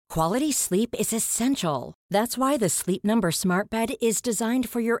Quality sleep is essential. That's why the Sleep Number Smart Bed is designed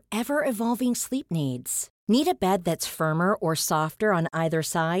for your ever-evolving sleep needs. Need a bed that's firmer or softer on either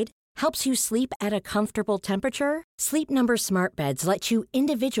side? Helps you sleep at a comfortable temperature? Sleep Number Smart Beds let you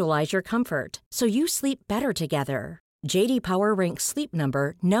individualize your comfort, so you sleep better together. J.D. Power ranks Sleep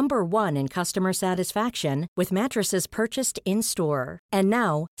Number number 1 in customer satisfaction with mattresses purchased in-store. And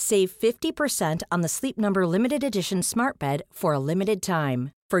now, save 50% on the Sleep Number Limited Edition Smart Bed for a limited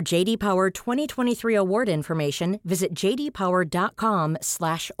time. For J.D. Power 2023 award information, visit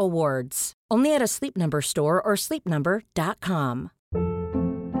jdpower.com/awards. Only at a Sleep Number store or sleepnumber.com.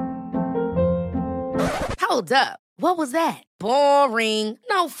 Hold up. What was that? Boring.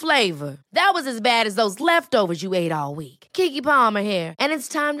 No flavor. That was as bad as those leftovers you ate all week. Keke Palmer here, and it's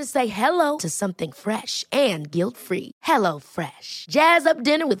time to say hello to something fresh and guilt-free. Hello Fresh. Jazz up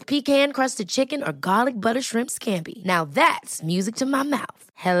dinner with pecan-crusted chicken or garlic butter shrimp scampi. Now that's music to my mouth.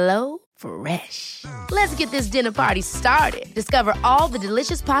 Hello Fresh. Let's get this dinner party started. Discover all the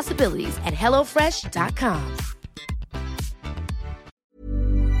delicious possibilities at hellofresh.com.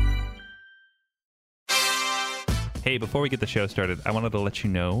 Hey, before we get the show started, I wanted to let you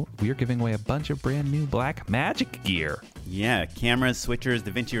know we are giving away a bunch of brand new Blackmagic gear. Yeah, cameras, switchers,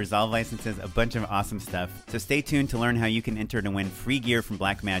 DaVinci Resolve licenses, a bunch of awesome stuff. So stay tuned to learn how you can enter to win free gear from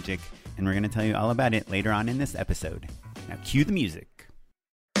Blackmagic, and we're going to tell you all about it later on in this episode. Now cue the music.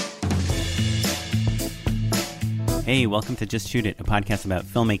 Hey, welcome to Just Shoot It, a podcast about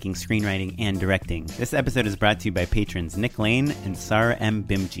filmmaking, screenwriting, and directing. This episode is brought to you by patrons Nick Lane and Sarah M.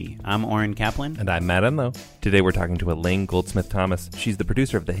 Bimji. I'm Oren Kaplan. And I'm Matt Enlow. Today we're talking to Elaine Goldsmith-Thomas. She's the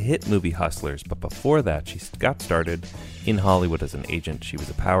producer of the hit movie Hustlers, but before that, she got started in Hollywood as an agent. She was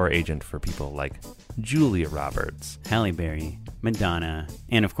a power agent for people like Julia Roberts, Halle Berry, Madonna,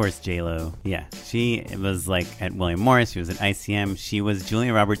 and of course J-Lo. Yeah, she was like at William Morris, she was at ICM. She was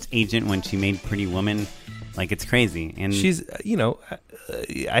Julia Roberts' agent when she made Pretty Woman. Like, it's crazy. And she's,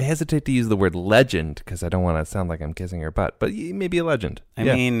 I hesitate to use the word legend because I don't want to sound like I'm kissing her butt, but maybe a legend. I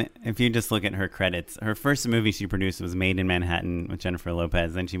mean, if you just look at her credits, her first movie she produced was Made in Manhattan with Jennifer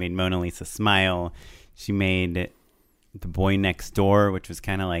Lopez. Then she made Mona Lisa Smile. She made The Boy Next Door, which was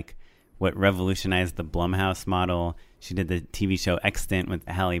kind of like what revolutionized the Blumhouse model. She did the TV show Extant with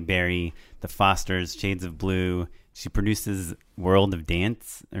Halle Berry, The Fosters, Shades of Blue. She produces World of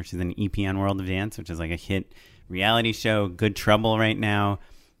Dance, or she's an EP on World of Dance, which is like a hit reality show. Good Trouble right now,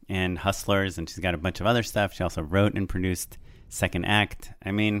 and Hustlers, and she's got a bunch of other stuff. She also wrote and produced Second Act.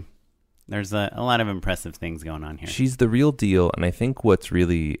 I mean, there's a lot of impressive things going on here. She's the real deal, and I think what's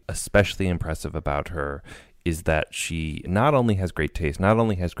really especially impressive about her is that she not only has great taste, not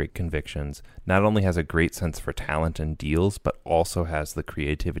only has great convictions, not only has a great sense for talent and deals, but also has the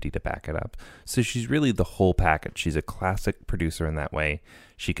creativity to back it up. So she's really the whole package. She's a classic producer in that way.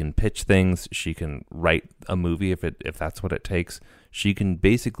 She can pitch things. She can write a movie if that's what it takes. She can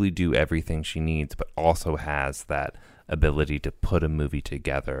basically do everything she needs, but also has that ability to put a movie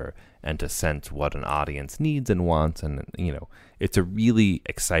together and to sense what an audience needs and wants. And, it's a really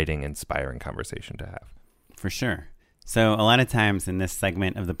exciting, inspiring conversation to have. For sure. So a lot of times in this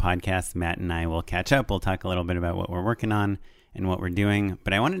segment of the podcast, Matt and I will catch up. We'll talk a little bit about what we're working on and what we're doing.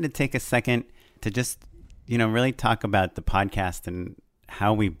 But I wanted to take a second to just, really talk about the podcast and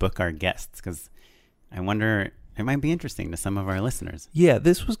how we book our guests, because I wonder, it might be interesting to some of our listeners. Yeah,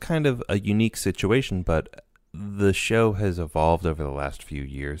 this was kind of a unique situation, but the show has evolved over the last few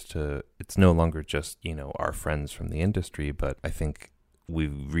years to, it's no longer just, our friends from the industry, but I think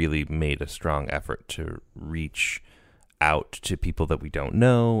we've really made a strong effort to reach out to people that we don't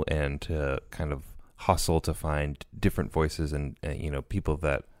know and to kind of hustle to find different voices and people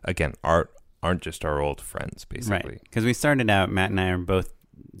that, again, aren't just our old friends, basically. Right, because we started out, Matt and I are both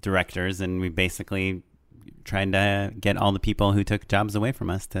directors, and we basically tried to get all the people who took jobs away from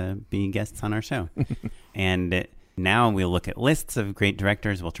us to be guests on our show. And now we'll look at lists of great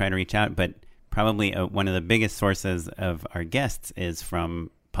directors. We'll try to reach out, but probably one of the biggest sources of our guests is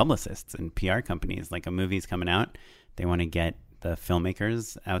from publicists and PR companies. Like, a movie's coming out, they want to get the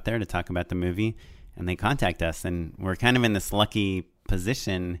filmmakers out there to talk about the movie, and they contact us. And we're kind of in this lucky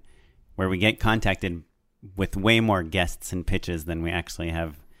position where we get contacted with way more guests and pitches than we actually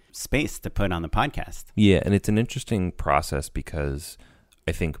have space to put on the podcast. Yeah, and it's an interesting process because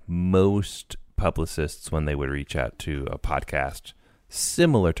I think most publicists, when they would reach out to a podcast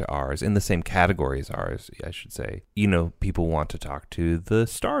similar to ours, in the same category as ours, I should say, people want to talk to the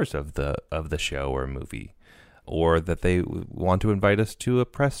stars of the show or movie, or that they want to invite us to a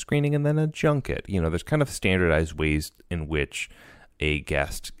press screening and then a junket. There's kind of standardized ways in which a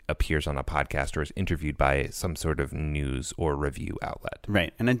guest appears on a podcast or is interviewed by some sort of news or review outlet.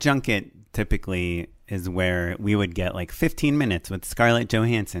 Right. And a junket typically is where we would get like 15 minutes with Scarlett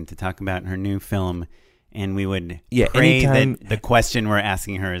Johansson to talk about her new film. And we would pray that the question we're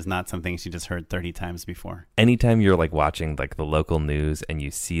asking her is not something she just heard 30 times before. Anytime you're like watching like the local news and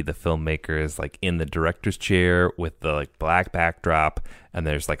you see the filmmakers like in the director's chair with the like black backdrop and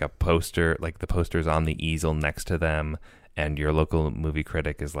there's like a poster, like the poster's on the easel next to them, and your local movie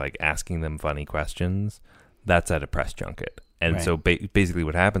critic is like asking them funny questions, that's at a press junket. And right. So basically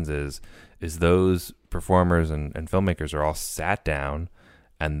what happens is those performers and filmmakers are all sat down,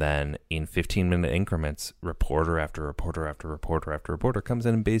 and then in 15-minute increments, reporter after reporter after reporter after reporter comes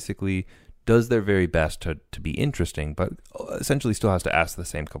in and basically does their very best to be interesting, but essentially still has to ask the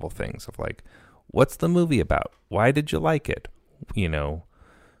same couple things of like, what's the movie about? Why did you like it? You know,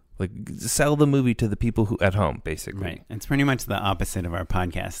 like sell the movie to the people who at home, basically. Right. It's pretty much the opposite of our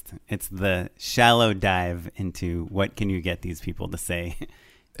podcast. It's the shallow dive into what can you get these people to say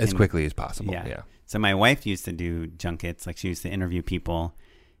as quickly as possible. Yeah. So my wife used to do junkets, like she used to interview people.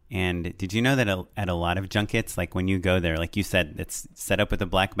 And did you know that at a lot of junkets, like when you go there, like you said, it's set up with a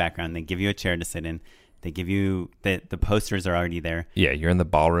black background. They give you a chair to sit in. They give you the posters are already there. Yeah, you're in the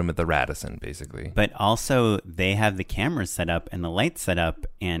ballroom at the Radisson, basically. But also they have the cameras set up and the lights set up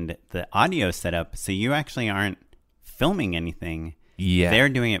and the audio set up. So you actually aren't filming anything. Yeah. They're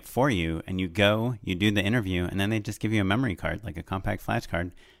doing it for you. And you go, you do the interview, and then they just give you a memory card, like a compact flash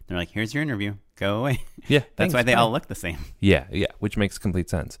card. They're like, here's your interview. Go away. Yeah. That's why they all look the same. Yeah, which makes complete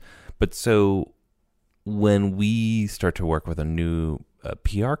sense. But so when we start to work with a new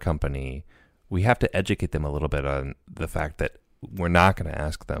PR company, we have to educate them a little bit on the fact that we're not going to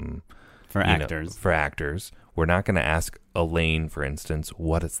ask them for actors. We're not going to ask Elaine, for instance,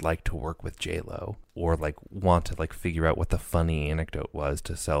 what it's like to work with J-Lo, or like want to like figure out what the funny anecdote was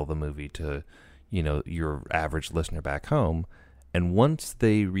to sell the movie to, you know, your average listener back home. And once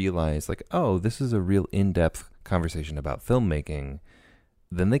they realize like, oh, this is a real in-depth conversation about filmmaking,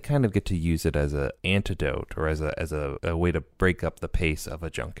 then they kind of get to use it as an antidote or as a way to break up the pace of a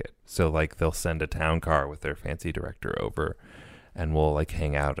junket. So like they'll send a town car with their fancy director over, and we'll like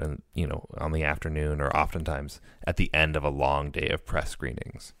hang out and, you know, on the afternoon or oftentimes at the end of a long day of press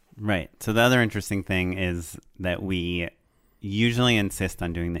screenings. Right. So the other interesting thing is that we usually insist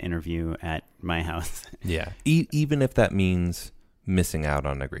on doing the interview at my house. Yeah. Even if that means missing out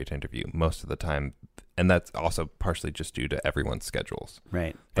on a great interview most of the time. And that's also partially just due to everyone's schedules.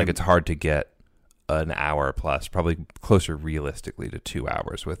 Right. Like it's hard to get an hour plus, probably closer realistically to 2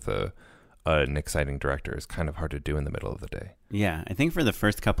 hours with an exciting director is kind of hard to do in the middle of the day. Yeah. I think for the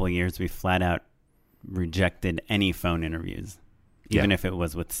first couple of years, we flat out rejected any phone interviews, even if it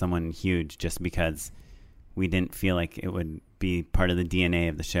was with someone huge, just because we didn't feel like it would be part of the DNA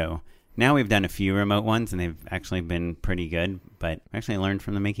of the show. Now we've done a few remote ones, and they've actually been pretty good. But I actually learned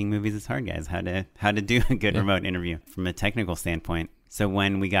from the Making Movies is Hard guys how to do a good remote interview from a technical standpoint. So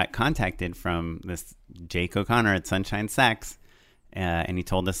when we got contacted from this Jake O'Connor at Sunshine Sachs, and he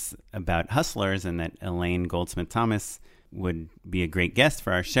told us about Hustlers and that Elaine Goldsmith-Thomas would be a great guest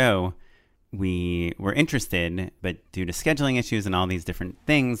for our show, we were interested. But due to scheduling issues and all these different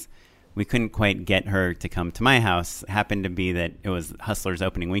things, we couldn't quite get her to come to my house. It happened to be that it was Hustlers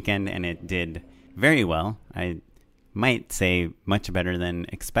opening weekend, and it did very well. I might say much better than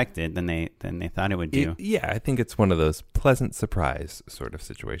expected, than they thought it would do. I think it's one of those pleasant surprise sort of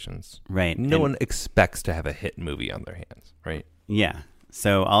situations. Right. No one expects to have a hit movie on their hands, right? Yeah.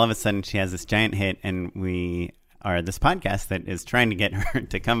 So all of a sudden she has this giant hit, and we are this podcast that is trying to get her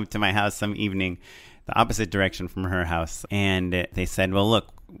to come to my house some evening, the opposite direction from her house. And they said, well, look,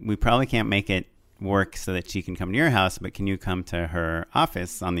 we probably can't make it work so that she can come to your house, but can you come to her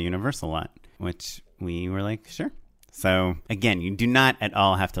office on the Universal lot? Which we were like, sure. So again, you do not at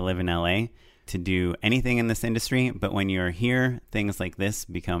all have to live in LA to do anything in this industry. But when you're here, things like this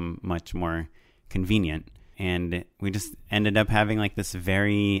become much more convenient. And we just ended up having like this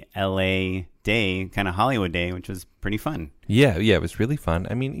very LA day, kind of Hollywood day, which was pretty fun. Yeah, it was really fun.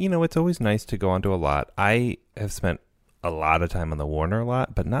 I mean, you know, it's always nice to go onto a lot. I have spent a lot of time on the Warner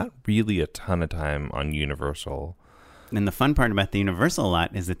lot, but not really a ton of time on Universal. And the fun part about the Universal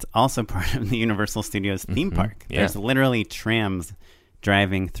lot is it's also part of the Universal Studios theme park. Yeah. There's literally trams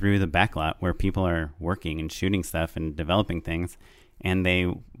driving through the back lot where people are working and shooting stuff and developing things, and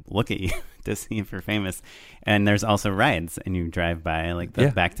they look at you to see if you're famous. And there's also rides, and you drive by like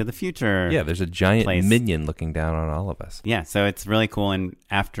the Back to the Future. Yeah, there's a giant place. minion looking down on all of us. Yeah, so it's really cool. And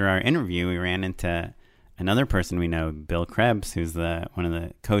after our interview, we ran into another person we know, Bill Krebs, who's one of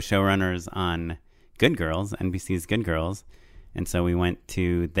the co-showrunners on Good Girls, NBC's Good Girls. And so we went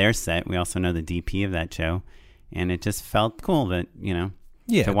to their set. We also know the DP of that show. And it just felt cool that,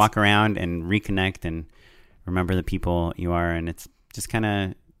 to walk around and reconnect and remember the people you are. And it's just kind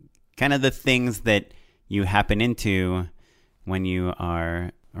of the things that you happen into when you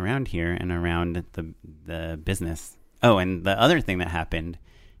are around here and around the business. Oh, and the other thing that happened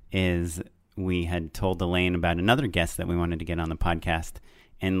is we had told Elaine about another guest that we wanted to get on the podcast.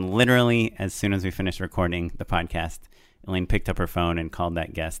 And literally, as soon as we finished recording the podcast, Elaine picked up her phone and called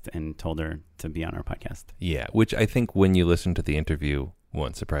that guest and told her to be on our podcast. Yeah, which I think when you listen to the interview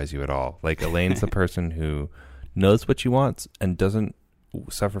won't surprise you at all. Like, Elaine's the person who knows what she wants and doesn't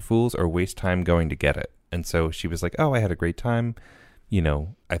suffer fools or waste time going to get it. And so she was like, oh, I had a great time.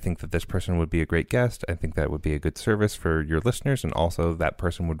 I think that this person would be a great guest. I think that would be a good service for your listeners. And also that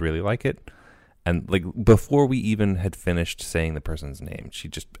person would really like it. And like before we even had finished saying the person's name, she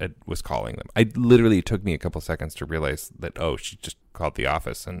just was calling them. It took me a couple seconds to realize that, she just called the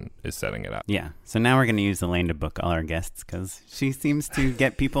office and is setting it up. Yeah. So now we're going to use Elaine to book all our guests because she seems to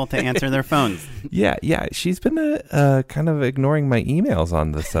get people to answer their phones. Yeah. She's been kind of ignoring my emails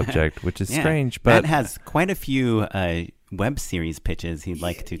on the subject, which is strange. But Matt has quite a few web series pitches he'd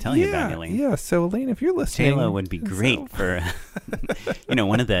like to tell you about, Elaine. Yeah. So Elaine, if you're listening, Taylor would be great for,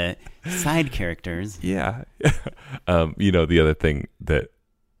 one of the side characters. Yeah. The other thing that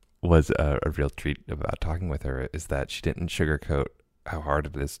was a real treat about talking with her is that she didn't sugarcoat how hard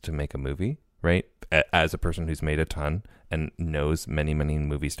it is to make a movie, right? As a person who's made a ton and knows many, many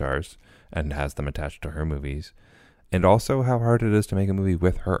movie stars and has them attached to her movies, and also how hard it is to make a movie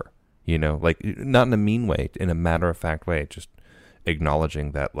with her, like not in a mean way, in a matter-of-fact way, just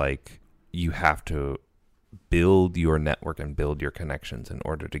acknowledging that like you have to build your network and build your connections in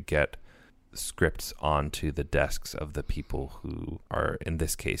order to get scripts onto the desks of the people who are, in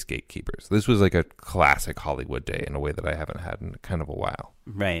this case, gatekeepers. This was like a classic Hollywood day in a way that I haven't had in kind of a while.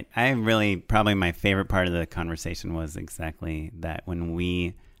 Right. Probably my favorite part of the conversation was exactly that, when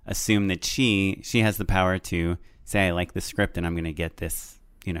we assume that she has the power to say, I like the script and I'm going to get this,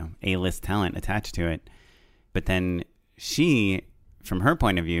 A-list talent attached to it. But then she, from her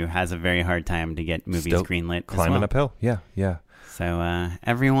point of view, has a very hard time to get movies greenlit. Climbing uphill. Yeah. So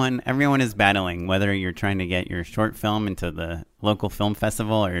everyone is battling, whether you're trying to get your short film into the local film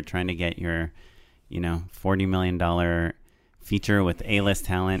festival or you're trying to get your, $40 million feature with A-list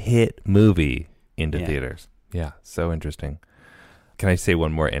talent. Hit movie into theaters. Yeah, so interesting. Can I say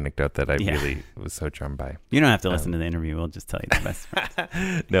one more anecdote that I really was so charmed by? You don't have to listen to the interview. We'll just tell you the best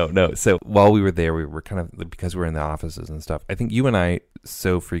part. No. So while we were there, we were kind of, because we're in the offices and stuff, I think you and I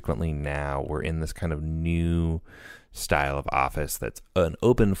so frequently now we're in this kind of new style of office that's an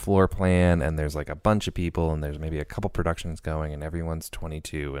open floor plan and there's like a bunch of people and there's maybe a couple productions going and everyone's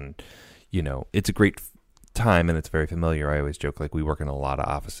 22 and, it's a great time and it's very familiar. I always joke like we work in a lot of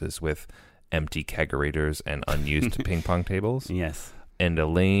offices with empty kegerators and unused ping pong tables. Yes. And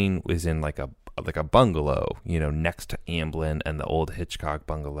Elaine was in like a bungalow, next to Amblin and the old Hitchcock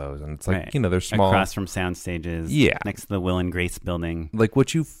bungalows. And it's like, they're small. Across from sound stages. Yeah. Next to the Will and Grace building. Like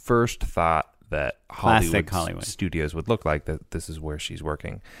what you first thought that Hollywood studios would look like, that this is where she's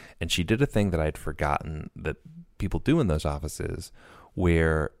working. And she did a thing that I'd forgotten that people do in those offices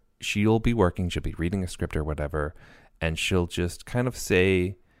where she'll be working, she'll be reading a script or whatever, and she'll just kind of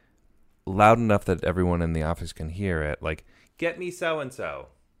say loud enough that everyone in the office can hear it, like, get me so-and-so.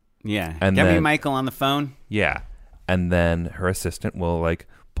 Yeah. And get me Michael on the phone. Yeah. And then her assistant will like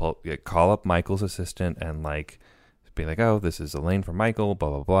call up Michael's assistant and like be like, oh, this is Elaine from Michael, blah,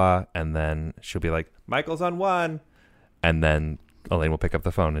 blah, blah. And then she'll be like, Michael's on one. And then Elaine will pick up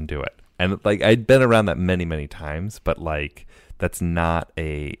the phone and do it. And like, I'd been around that many, many times, but like, that's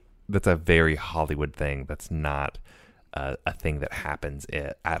a very Hollywood thing. That's not a thing that happens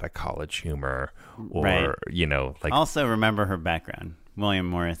at a College Humor or, right. Like. Also remember her background. William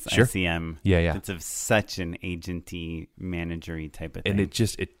Morris, sure. ICM. Yeah. It's of such an agenty, managery type of thing. And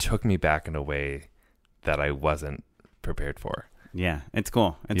it took me back in a way that I wasn't prepared for. Yeah, it's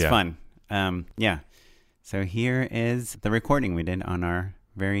cool. It's fun. So here is the recording we did on our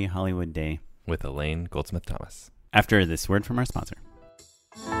very Hollywood day. With Elaine Goldsmith-Thomas. After this word from our sponsor.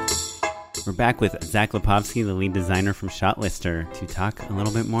 We're back with Zach Lipovsky, the lead designer from ShotLister, to talk a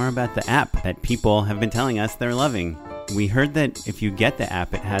little bit more about the app that people have been telling us they're loving. We heard that if you get the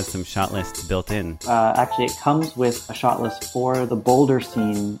app, it has some shot lists built in. Actually, it comes with a shot list for the boulder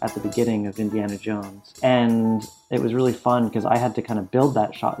scene at the beginning of Indiana Jones. And it was really fun because I had to kind of build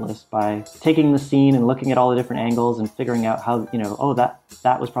that shot list by taking the scene and looking at all the different angles and figuring out how,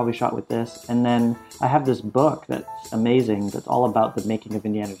 that was probably shot with this. And then I have this book that's amazing that's all about the making of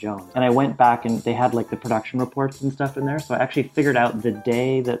Indiana Jones. And I went back and they had like the production reports and stuff in there. So I actually figured out the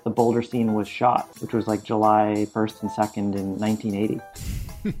day that the Boulder scene was shot, which was like July 1st and 2nd in 1980.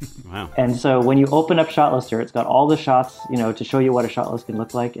 Wow. And so when you open up ShotLister, it's got all the shots, to show you what a shot list can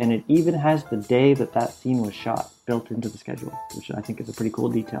look like. And it even has the day that scene was shot built into the schedule, which I think is a pretty cool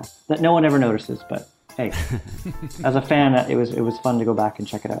detail that no one ever notices. But hey, as a fan, it was fun to go back and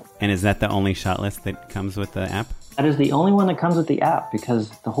check it out. And is that the only shot list that comes with the app? That is the only one that comes with the app, because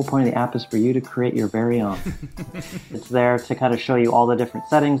the whole point of the app is for you to create your very own. It's there to kind of show you all the different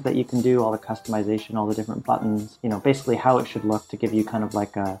settings that you can do, all the customization, all the different buttons, basically how it should look to give you kind of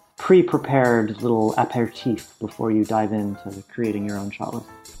like a pre-prepared little aperitif before you dive into creating your own shot list.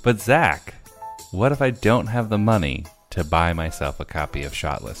 But Zach, what if I don't have the money to buy myself a copy of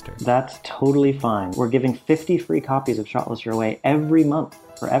ShotLister? That's totally fine. We're giving 50 free copies of ShotLister away every month,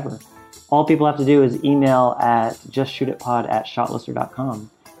 forever. All people have to do is email at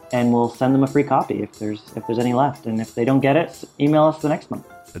justshootitpod@shotlister.com, and we'll send them a free copy if there's any left. And if they don't get it, email us the next month.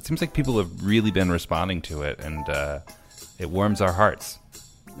 It seems like people have really been responding to it, and it warms our hearts.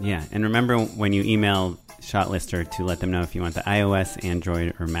 Yeah, and remember when you email ShotLister to let them know if you want the iOS,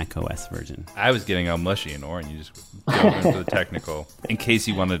 Android, or Mac OS version. I was getting all mushy, and Oren, you just go into the technical, in case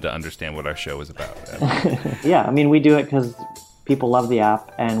you wanted to understand what our show is about. Yeah, we do it because people love the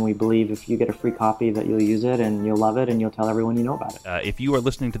app, and we believe if you get a free copy that you'll use it, and you'll love it, and you'll tell everyone you know about it. If you are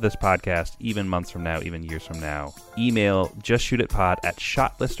listening to this podcast, even months from now, even years from now, email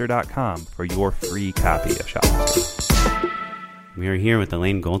justshootitpod@shotlister.com for your free copy of ShotLister. We are here with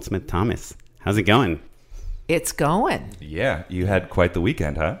Elaine Goldsmith-Thomas. How's it going? It's going. Yeah, you had quite the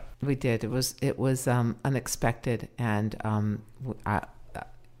weekend, huh? We did. It was unexpected, and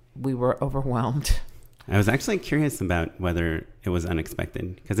we were overwhelmed. I was actually curious about whether it was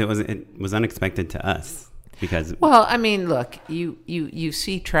unexpected, because it was unexpected to us. Because look, you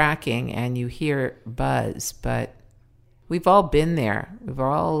see tracking and you hear buzz, but we've all been there. We've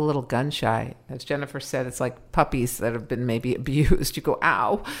all a little gun shy. As Jennifer said, it's like puppies that have been maybe abused. You go,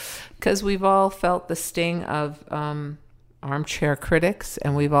 ow, because we've all felt the sting of armchair critics,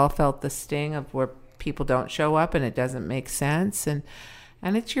 and we've all felt the sting of where people don't show up and it doesn't make sense. And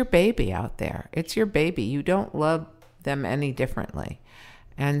it's your baby out there. It's your baby. You don't love them any differently.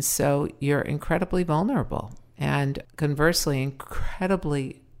 And so you're incredibly vulnerable, and conversely,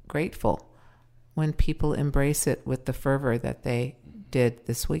 incredibly grateful when people embrace it with the fervor that they did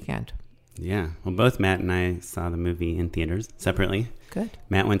this weekend. Yeah. Well, both Matt and I saw the movie in theaters separately. Good.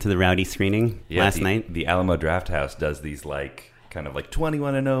 Matt went to the rowdy screening last night. The Alamo Drafthouse does these kind of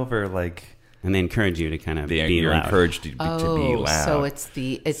 21 and over, and they encourage you to kind of be you're loud. Encouraged to be loud. So it's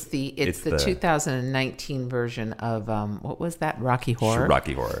the 2019 version of what was that? Rocky Horror.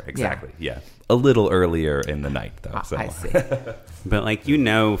 Rocky Horror, exactly. Yeah. A little earlier in the night, though. So. I see. But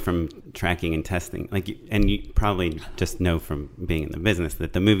from tracking and testing, and you probably just know from being in the business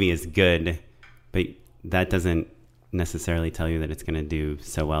that the movie is good, but that doesn't necessarily tell you that it's going to do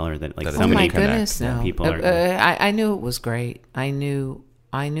so well, or that that so many goodness, no. people are. I knew it was great. I knew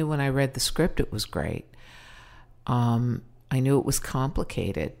when I read the script it was great. I knew it was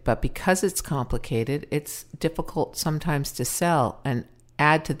complicated, but because it's complicated, it's difficult sometimes to sell. And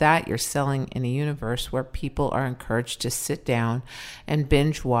add to that, you're selling in a universe where people are encouraged to sit down and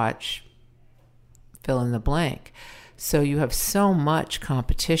binge watch fill in the blank. So you have so much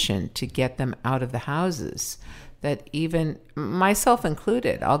competition to get them out of the houses that even myself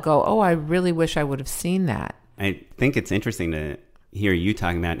included, I'll go, oh, I really wish I would have seen that. I think it's interesting to hear you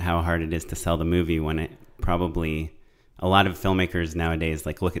talking about how hard it is to sell the movie when it probably a lot of filmmakers nowadays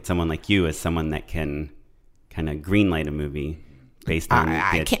look at someone like you as someone that can kind of greenlight a movie based on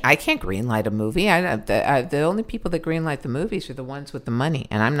I can't greenlight a movie. The only people that greenlight the movies are the ones with the money,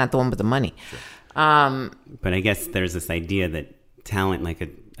 and I'm not the one with the money. Sure. But I guess there's this idea that talent,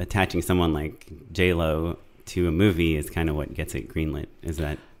 attaching someone like J-Lo to a movie, is kind of what gets it greenlit. Is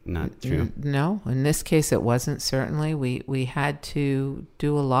that not true? No, in this case it wasn't. Certainly, we had to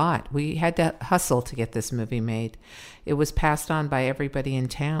do a lot. We had to hustle to get this movie made. It was passed on by everybody in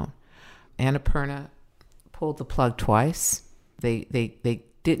town. Annapurna pulled the plug twice. They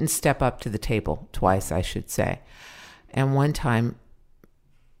didn't step up to the table twice, I should say. And one time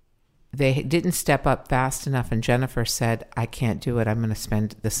they didn't step up fast enough, and Jennifer said, I can't do it. I'm going to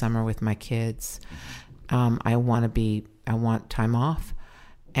spend the summer with my kids. I want time off.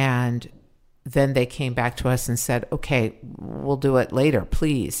 And then they came back to us and said, okay, we'll do it later,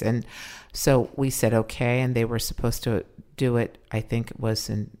 please. And so we said, okay. And they were supposed to do it, I think it was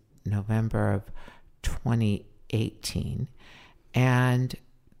in November of 2018. And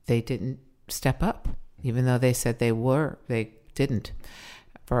they didn't step up, even though they said they were. They didn't.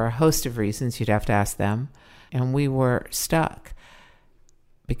 For a host of reasons, you'd have to ask them. And we were stuck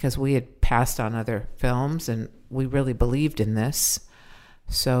because we had passed on other films and we really believed in this.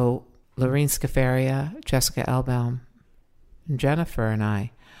 So Lorene Scafaria, Jessica Elbaum, and Jennifer and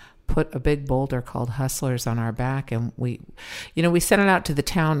I put a big boulder called Hustlers on our back, and we sent it out to the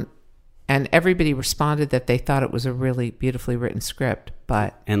town, and everybody responded that they thought it was a really beautifully written script.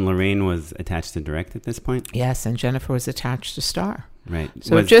 And Lorene was attached to direct at this point? Yes, and Jennifer was attached to star. Right.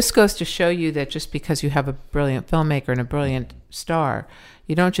 So it just goes to show you that just because you have a brilliant filmmaker and a brilliant star,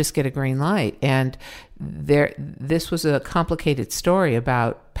 you don't just get a green light. And this was a complicated story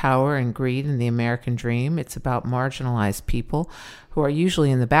about power and greed and the American dream. It's about marginalized people who are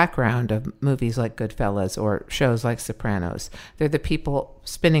usually in the background of movies like Goodfellas or shows like Sopranos. They're the people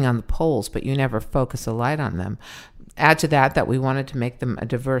spinning on the poles, but you never focus a light on them. Add to that we wanted to make them a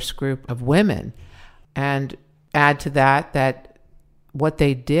diverse group of women, and add to that what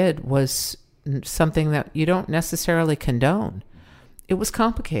they did was something that you don't necessarily condone. It was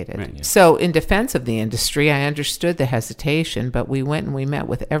complicated. Right, yeah. So in defense of the industry, I understood the hesitation, but we went and we met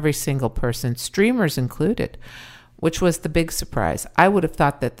with every single person, streamers included, which was the big surprise. I would have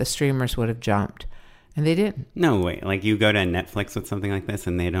thought that the streamers would have jumped, and they didn't. No way. Like, you go to Netflix with something like this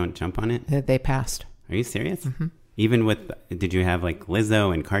and they don't jump on it? They passed. Are you serious? Mm-hmm. Even with, did you have like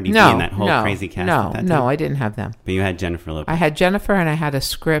Lizzo and Cardi B and that whole crazy cast? No, I didn't have them. But you had Jennifer Lopez. I had Jennifer, and I had a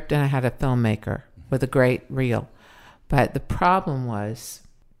script, and I had a filmmaker with a great reel. But the problem was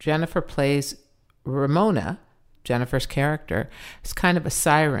Jennifer plays Ramona, Jennifer's character, is kind of a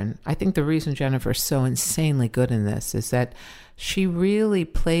siren. I think the reason Jennifer is so insanely good in this is that she really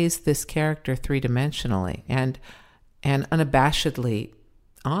plays this character three-dimensionally and unabashedly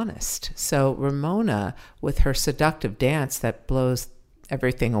honest. So Ramona, with her seductive dance that blows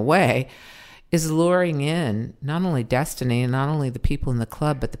everything away, is luring in not only Destiny and not only the people in the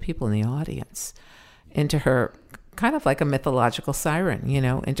club, but the people in the audience into her, kind of like a mythological siren,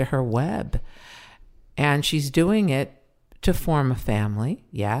 into her web. And she's doing it to form a family,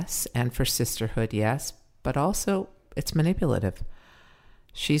 yes, and for sisterhood, yes, but also it's manipulative.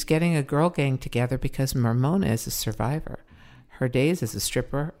 She's getting a girl gang together because Ramona is a survivor. Her days as a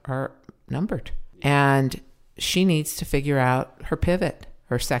stripper are numbered. And she needs to figure out her pivot,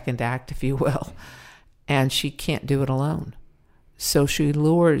 her second act, if you will. And she can't do it alone. So she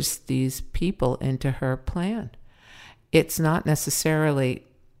lures these people into her plan. It's not necessarily,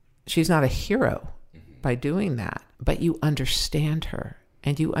 she's not a hero by doing that, but you understand her.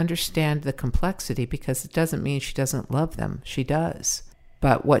 And you understand the complexity, because it doesn't mean she doesn't love them. She does.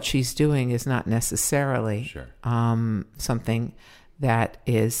 But what she's doing is not necessarily something that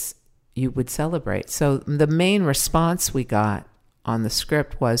is you would celebrate. So the main response we got on the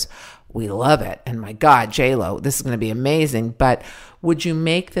script was, we love it. And my God, J-Lo, this is going to be amazing. But would you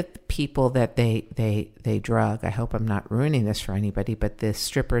make the people that they drug, I hope I'm not ruining this for anybody, but the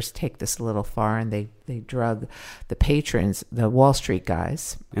strippers take this a little far, and they drug the patrons, the Wall Street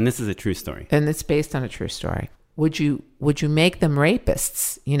guys. And this is a true story. And it's based on a true story. Would you make them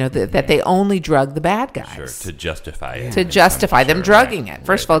rapists? That they only drug the bad guys. Sure, to justify it. To justify them drugging it.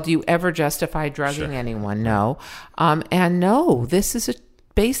 First of all, do you ever justify drugging anyone? No. And no, this is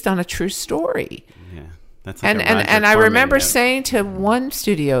based on a true story. Yeah, that's like and I remember saying to one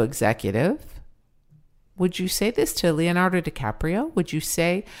studio executive, would you say this to Leonardo DiCaprio? Would you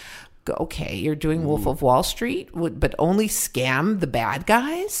say, okay, you're doing Wolf of Wall Street, but only scam the bad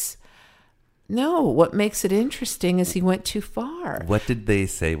guys? No, what makes it interesting is he went too far. What did they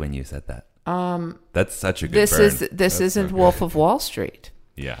say when you said that? That's such a good burn. This isn't Wolf of Wall Street.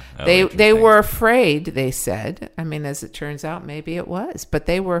 Yeah. They were afraid, they said. I mean, as it turns out, maybe it was. But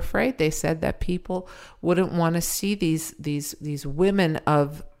they were afraid, they said, that people wouldn't want to see these women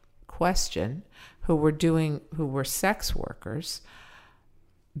of question who were sex workers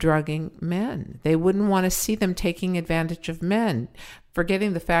drugging men. They wouldn't want to see them taking advantage of men,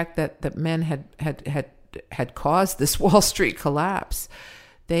 forgetting the fact that men had caused this Wall Street collapse.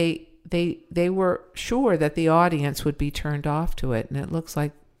 They were sure that the audience would be turned off to it, and it looks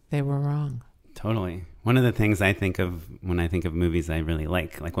like they were wrong. Totally. One of the things I think of when I think of movies I really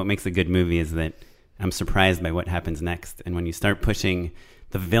like what makes a good movie is that I'm surprised by what happens next. And when you start pushing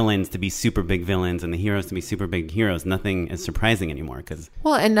the villains to be super big villains and the heroes to be super big heroes, nothing is surprising anymore.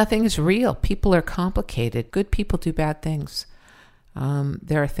 And nothing is real. People are complicated. Good people do bad things.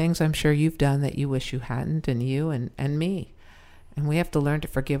 There are things I'm sure you've done that you wish you hadn't, and you and me. And we have to learn to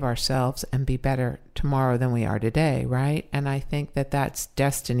forgive ourselves and be better tomorrow than we are today, right? And I think that that's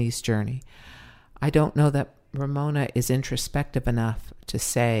Destiny's journey. I don't know that Ramona is introspective enough to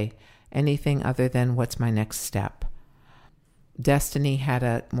say anything other than what's my next step. Destiny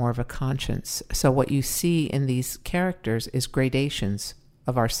had more of a conscience. So what you see in these characters is gradations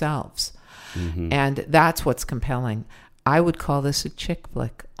of ourselves. Mm-hmm. And that's what's compelling. I would call this a chick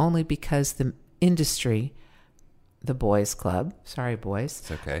flick only because the industry, the boys club, sorry boys,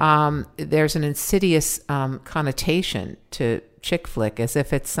 it's okay. There's an insidious connotation to chick flick as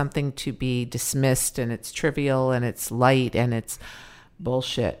if it's something to be dismissed and it's trivial and it's light and it's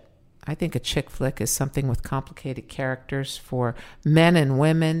bullshit. I think a chick flick is something with complicated characters for men and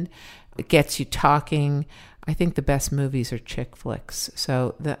women. It gets you talking. I think the best movies are chick flicks.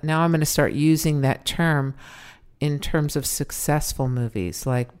 So now I'm going to start using that term in terms of successful movies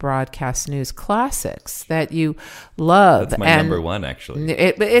like broadcast news classics that you love. That's my number one, actually.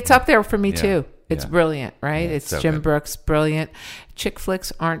 It's up there for me too. It's brilliant, right? Yeah, it's so Jim good. Brooks, brilliant. Chick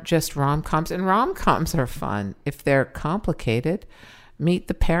flicks aren't just rom-coms, and rom-coms are fun if they're complicated. Meet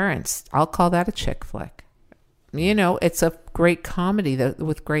the Parents. I'll call that a chick flick. You know, it's a great comedy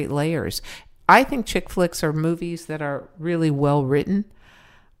with great layers. I think chick flicks are movies that are really well written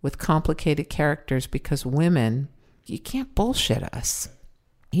with complicated characters because women, you can't bullshit us.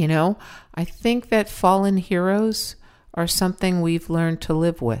 You know, I think that fallen heroes are something we've learned to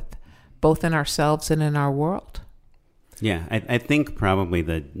live with, both in ourselves and in our world. Yeah, I think probably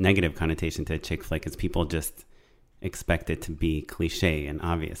the negative connotation to a chick flick is people just expect it to be cliche and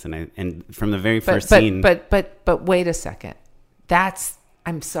obvious. And from the very first scene... But wait a second. That's,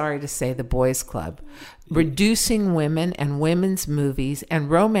 I'm sorry to say, the boys club. Reducing women and women's movies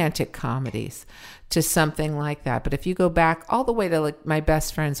and romantic comedies to something like that. But if you go back all the way to like My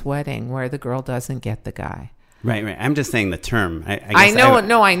Best Friend's Wedding, where the girl doesn't get the guy. Right. I'm just saying the term. I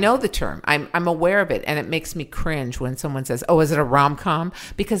know the term. I'm aware of it, and it makes me cringe when someone says, "Oh, is it a rom-com?"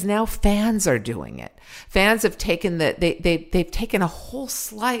 Because now fans are doing it. Fans have taken they've taken a whole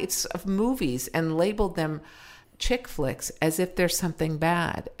slice of movies and labeled them chick flicks as if there's something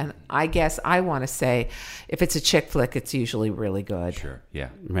bad. And I guess I want to say, if it's a chick flick, it's usually really good. Sure. Yeah.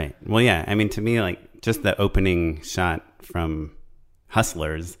 Right. Well, yeah. I mean, to me, like just the opening shot from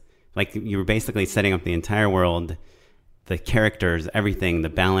Hustlers. Like you were basically setting up the entire world, the characters, everything, the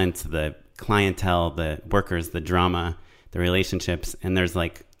balance, the clientele, the workers, the drama, the relationships. And there's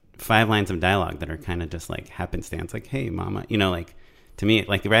like 5 lines of dialogue that are kind of just like happenstance. Like, hey, mama, you know, like to me,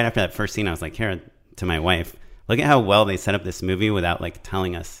 like right after that first scene, I was like, here to my wife, look at how well they set up this movie without like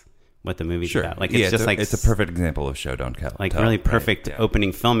telling us what the movie's about. Like it's just like it's a perfect example of show don't tell. Like really perfect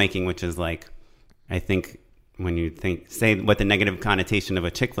opening filmmaking, which is like, I think, when you say what the negative connotation of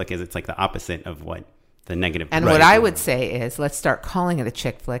a chick flick is, it's like the opposite of what the negative. And what I would say is, let's start calling it a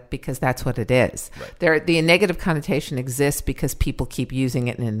chick flick because that's what it is. Right. The negative connotation exists because people keep using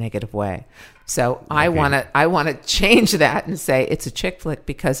it in a negative way. So okay. I want to change that and say it's a chick flick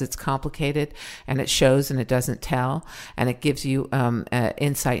because it's complicated and it shows and it doesn't tell and it gives you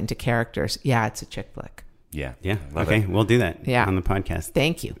insight into characters. Yeah, it's a chick flick. Yeah. Okay, we'll do that on the podcast.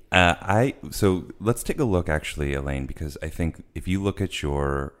 Thank you. So let's take a look, actually, Elaine, because I think if you look at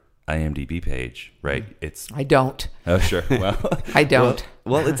your IMDb page, right, I don't. Oh, sure. Well, I don't.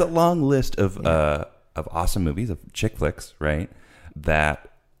 Well, it's a long list of awesome movies, of chick flicks, right,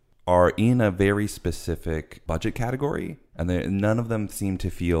 that are in a very specific budget category, and none of them seem to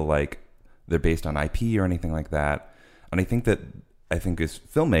feel like they're based on IP or anything like that. And I think as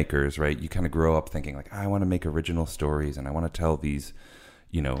filmmakers, right, you kind of grow up thinking like, I want to make original stories and I want to tell these,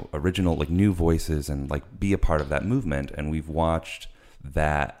 you know, original, like new voices and like be a part of that movement. And we've watched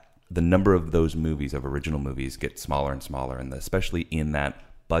that the number of those movies, of original movies, get smaller and smaller, and especially in that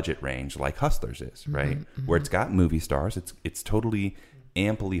budget range like Hustlers is, right? Mm-hmm. Where it's got movie stars, it's totally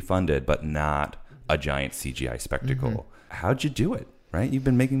amply funded, but not a giant CGI spectacle. Mm-hmm. How'd you do it? Right? You've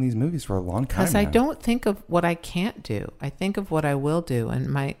been making these movies for a long time. Because I don't think of what I can't do. I think of what I will do. And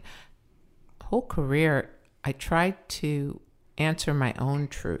my whole career, I tried to answer my own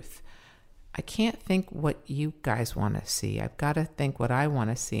truth. I can't think what you guys want to see. I've got to think what I want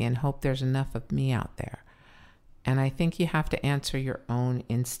to see and hope there's enough of me out there. And I think you have to answer your own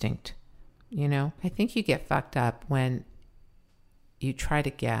instinct. You know, I think you get fucked up when you try to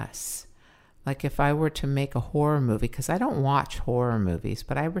guess. Like if I were to make a horror movie, because I don't watch horror movies,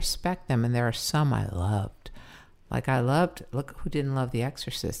 but I respect them, and there are some I loved. Like look, who didn't love The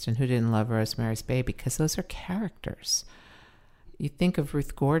Exorcist and who didn't love Rosemary's Baby? Because those are characters. You think of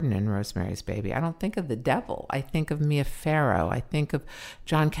Ruth Gordon in Rosemary's Baby. I don't think of the devil. I think of Mia Farrow. I think of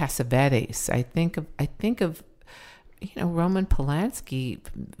John Cassavetes. I think of Roman Polanski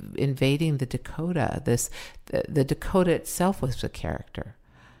invading the Dakota. The Dakota itself was a character.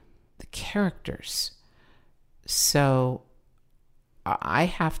 The characters. So I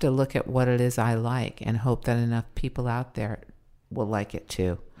have to look at what it is I like and hope that enough people out there will like it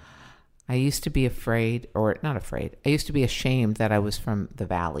too. I used to be afraid, or not afraid, I used to be ashamed that I was from the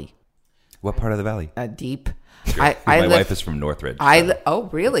Valley. What part of the Valley? Deep. Sure. My wife is from Northridge. Oh,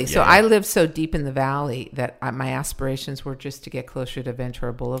 really? So I lived so deep in the Valley that my aspirations were just to get closer to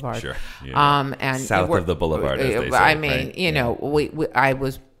Ventura Boulevard. Sure. Yeah. And south of the boulevard, as they say. I mean, right? you know, I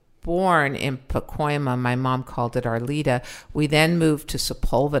was born in Pacoima. My mom called it Arleta. We then moved to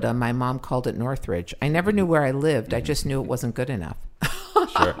Sepulveda. My mom called it Northridge. I never knew where I lived. I just knew it wasn't good enough.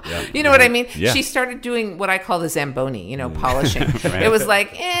 Sure. Yeah. You know what I mean? Yeah. She started doing what I call the Zamboni, polishing. Right. It was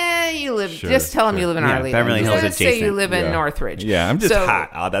like, you live, just tell them you live in Arleta. Beverly Hills just adjacent. say you live in Northridge. Yeah, I'm just hot.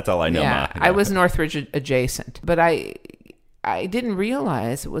 Oh, that's all I know, Ma. I was Northridge adjacent. But I didn't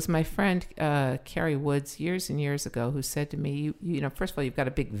realize it was my friend Carrie Woods years and years ago who said to me, you know, first of all, you've got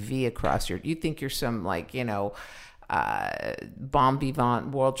a big V across you think you're some bon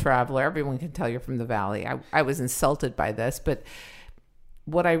vivant world traveler. Everyone can tell you're from the Valley. I was insulted by this, but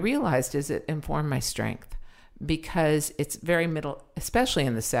what I realized is it informed my strength, because it's very middle, especially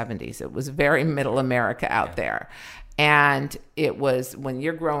in the 70s. It was very middle America out there. And it was when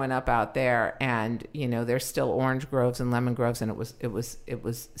you're growing up out there and, there's still orange groves and lemon groves, and it was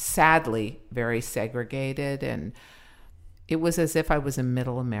sadly very segregated. And it was as if I was in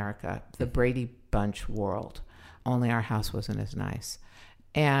middle America, the Brady Bunch world, only our house wasn't as nice.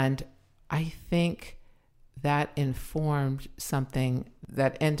 And I think that informed something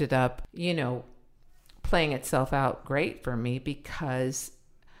that ended up, playing itself out great for me, because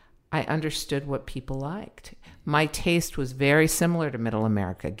I understood what people liked. My taste was very similar to middle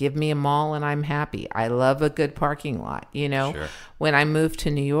America. Give me a mall and I'm happy. I love a good parking lot. Sure. When I moved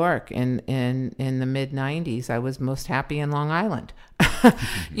to New York in the mid 90s, I was most happy in Long Island.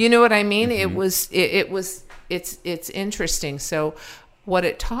 You know what I mean? Mm-hmm. It's interesting. So what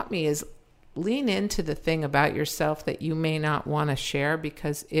it taught me is lean into the thing about yourself that you may not want to share,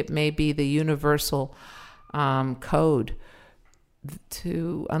 because it may be the universal code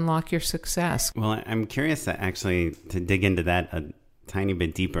to unlock your success. Well, I'm curious to dig into that a tiny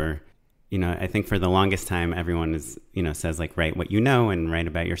bit deeper. I think for the longest time, everyone is, says like, write what you know and write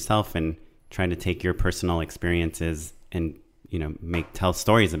about yourself and try to take your personal experiences and, tell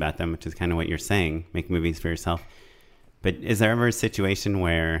stories about them, which is kind of what you're saying, make movies for yourself. But is there ever a situation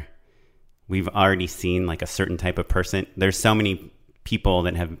where we've already seen like a certain type of person? There's so many people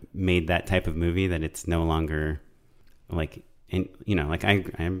that have made that type of movie that it's no longer like, I'm,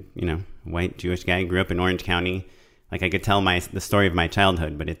 a white Jewish guy, grew up in Orange County. Like I could tell the story of my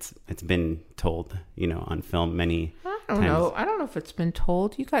childhood, but it's been told, on film many times. I don't know if it's been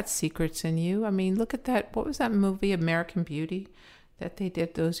told. You got secrets in you. I mean, look at that. What was that movie, American Beauty, that they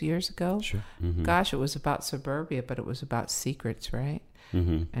did those years ago? Sure. Mm-hmm. Gosh, it was about suburbia, but it was about secrets, right?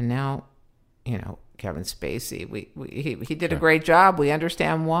 Mm-hmm. And now, Kevin Spacey, he did a great job. We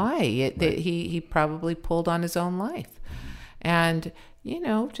understand why. He probably pulled on his own life. And, you're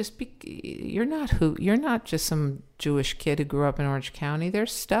not just some Jewish kid who grew up in Orange County.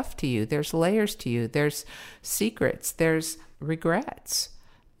 There's stuff to you. There's layers to you. There's secrets. There's regrets.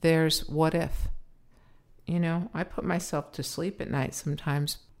 There's what if. I put myself to sleep at night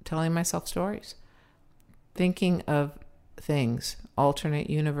sometimes telling myself stories, thinking of things,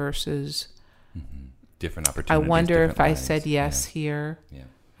 alternate universes. Mm-hmm. Different opportunities. I wonder if I lives. said yes here. Yeah.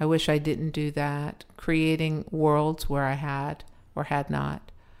 I wish I didn't do that. Creating worlds where I had or had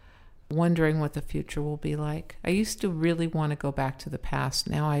not. Wondering what the future will be like. I used to really want to go back to the past.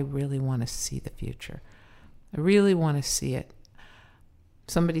 Now I really want to see the future. I really want to see it.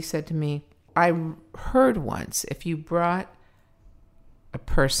 Somebody said to me, I heard once, if you brought a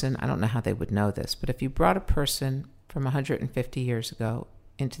person, I don't know how they would know this, but if you brought a person from 150 years ago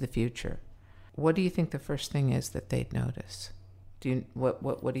into the future, what do you think the first thing is that they'd notice?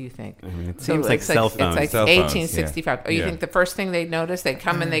 What do you think? I mean, it seems like cell phones. It's like cell phones, 1865. yeah. Oh, you think the first thing they'd notice, they'd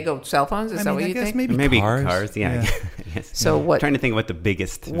come and they go, cell phones? Is that what you think? Maybe cars. Yeah. Yes. So I'm trying to think what the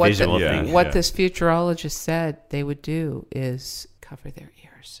biggest what visual the, thing. What this futurologist said they would do is cover their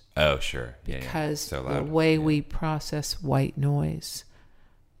ears. Oh, sure. Because So the loud. way we process white noise,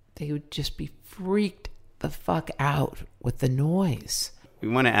 they would just be freaked the fuck out with the noise. We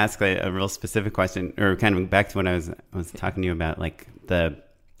want to ask a real specific question, or kind of back to what I was talking to you about, like the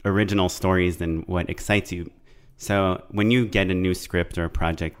original stories and what excites you. So when you get a new script or a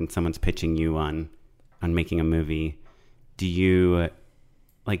project and someone's pitching you on making a movie, do you,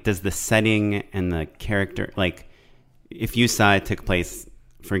 like, does the setting and the character, like, if you saw it took place,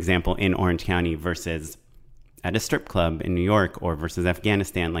 for example, in Orange County versus at a strip club in New York or versus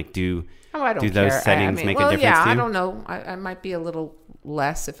Afghanistan, like, do those settings make a difference to you? I don't know. I might be a little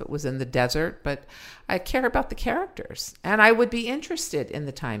less if it was in the desert, but I care about the characters, and I would be interested in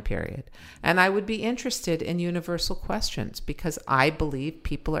the time period, and I would be interested in universal questions, because I believe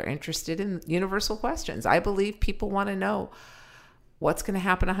people are interested in universal questions. I believe people want to know what's going to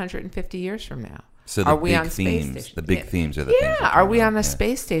happen 150 years from now. So are we on space station? The big themes are the things. Yeah, are we on a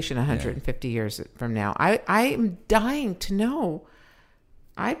space station 150 years from now? I'm dying to know.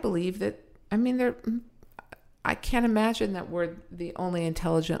 I believe that. I mean, I can't imagine that we're the only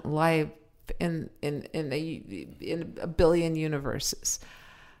intelligent life in a billion universes.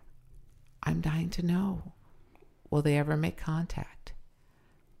 I'm dying to know. Will they ever make contact?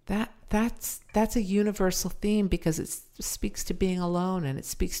 That's a universal theme, because it speaks to being alone, and it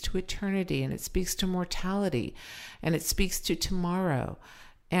speaks to eternity, and it speaks to mortality, and it speaks to tomorrow.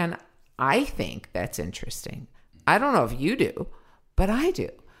 And I think that's interesting. I don't know if you do, but I do.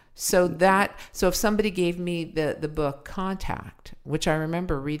 So if somebody gave me the book Contact, which I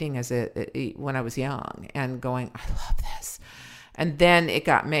remember reading when I was young and going, I love this. And then it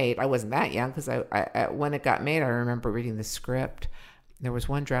got made. I wasn't that young, because when it got made, I remember reading the script. There was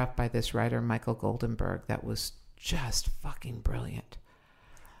one draft by this writer, Michael Goldenberg, that was just fucking brilliant.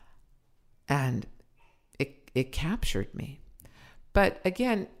 And it captured me. But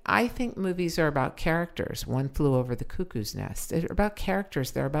again, I think movies are about characters. One Flew Over the Cuckoo's Nest. They're about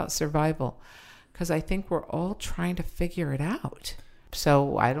characters. They're about survival. Because I think we're all trying to figure it out.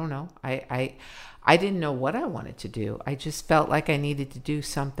 So I don't know. I didn't know what I wanted to do. I just felt like I needed to do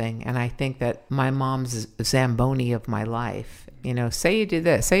something. And I think that my mom's Zamboni of my life, say you do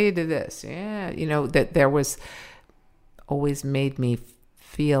this, say you do this. Yeah, that there was always made me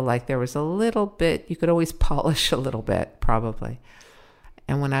feel like there was a little bit, you could always polish a little bit, probably.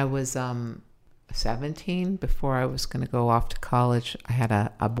 And when I was 17, before I was going to go off to college, I had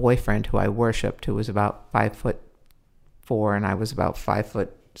a boyfriend who I worshipped, who was about 5'4", and I was about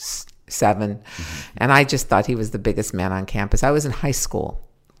 5'7", and I just thought he was the biggest man on campus. I was in high school,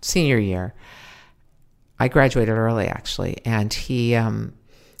 senior year. I graduated early, actually, and he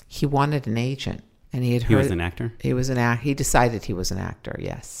wanted an agent, and he was an actor. He was He decided he was an actor.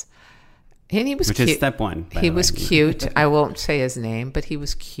 Yes. And he was Which cute. is step one. He was cute. I won't say his name, but he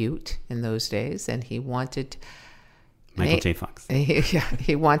was cute in those days, and he wanted Michael J. Fox.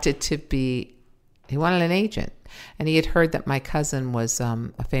 He wanted an agent, and he had heard that my cousin was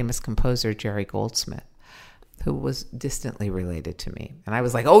a famous composer, Jerry Goldsmith, who was distantly related to me. And I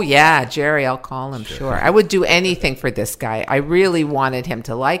was like, oh yeah, Jerry, I'll call him. Sure. I would do anything for this guy. I really wanted him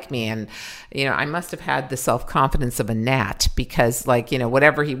to like me. And, I must have had the self-confidence of a gnat, because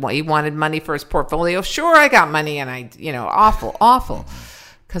whatever he wanted money for his portfolio. Sure, I got money, and awful.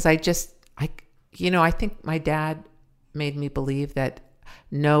 Because I think my dad made me believe that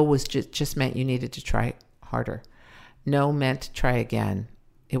no was just meant you needed to try harder. No meant try again.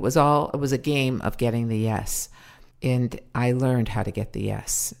 It was a game of getting the yes. And I learned how to get the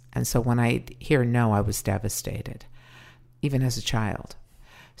yes. And so when I hear no, I was devastated, even as a child.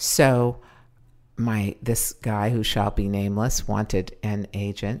 So this guy who shall be nameless wanted an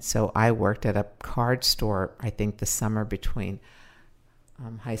agent. So I worked at a card store, I think the summer between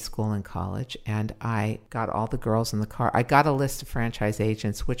high school and college. And I got all the girls in the car. I got a list of franchise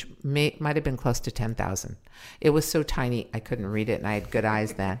agents, which might have been close to 10,000. It was so tiny, I couldn't read it, and I had good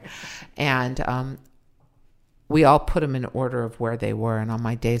eyes then. And we all put them in order of where they were. And on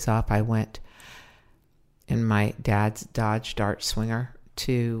my days off, I went in my dad's Dodge Dart Swinger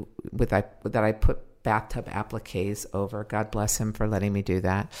that I put bathtub appliques over. God bless him for letting me do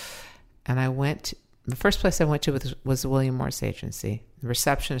that. And the first place I went to was the William Morris Agency. The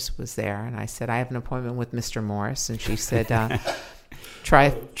receptionist was there, and I said, I have an appointment with Mr. Morris. And she said,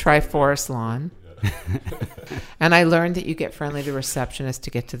 try Forest Lawn. And I learned that you get friendly to receptionist to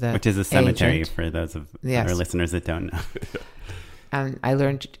get to the which is a cemetery agent. For those of our listeners that don't know. And I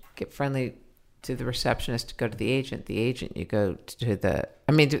learned to get friendly to the receptionist to go to the agent. The agent, you go to the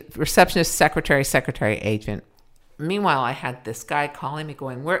receptionist, secretary, agent. Meanwhile, I had this guy calling me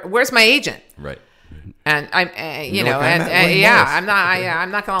going, where's my agent? Right. And I'm, I'm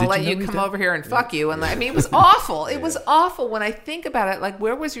not going to let you come over here and fuck you. And it was awful. It was awful when I think about it. Like,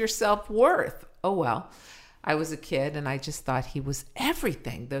 where was your self-worth? Oh, well, I was a kid, and I just thought he was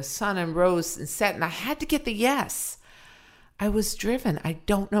everything. The sun and rose and set, and I had to get the yes. I was driven. I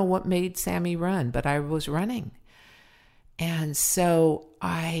don't know what made Sammy run, but I was running. And so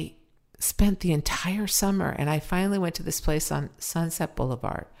I spent the entire summer, and I finally went to this place on Sunset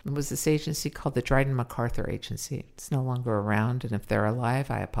Boulevard. It was this agency called the Dryden MacArthur Agency. It's no longer around, and if they're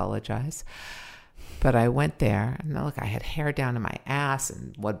alive, I apologize. But I went there, and look, I had hair down to my ass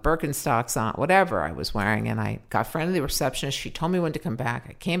and what Birkenstocks on, whatever I was wearing, and I got friendly the receptionist. She told me when to come back.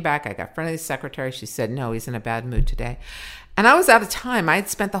 I came back. I got friendly the secretary. She said, no, he's in a bad mood today. And I was out of time. I had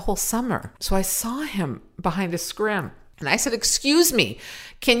spent the whole summer. So I saw him behind a scrim. And I said, excuse me,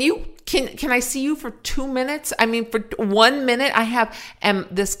 can I see you for 2 minutes? I mean, for 1 minute and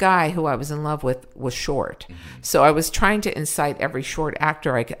this guy who I was in love with was short. Mm-hmm. So I was trying to incite every short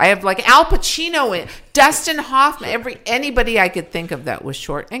actor I could. I have like Al Pacino and Dustin Hoffman, anybody I could think of that was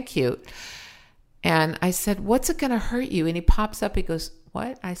short and cute. And I said, what's it going to hurt you? And he pops up, he goes,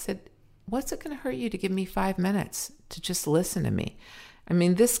 what? I said, what's it going to hurt you to give me 5 minutes to just listen to me? I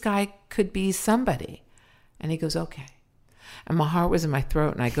mean, this guy could be somebody. And he goes, okay. And my heart was in my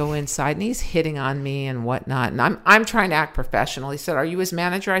throat, and I go inside, and he's hitting on me and whatnot. And I'm trying to act professional. He said, are you his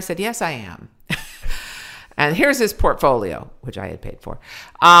manager? I said, yes, I am. And here's his portfolio, which I had paid for.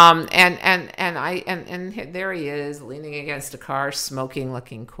 And there he is, leaning against a car, smoking,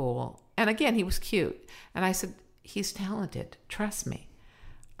 looking cool. And again, he was cute. And I said, he's talented. Trust me.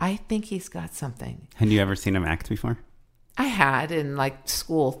 I think he's got something. Had you ever seen him act before? I had in like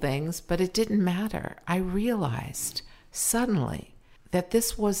school things, but it didn't matter. I realized suddenly that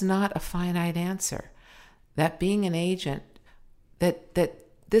this was not a finite answer, that being an agent, that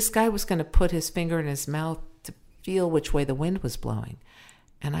this guy was going to put his finger in his mouth to feel which way the wind was blowing.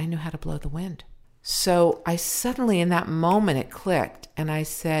 And I knew how to blow the wind. So I suddenly, in that moment, it clicked. And I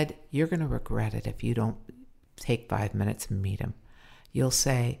said, you're going to regret it if you don't take 5 minutes and meet him. You'll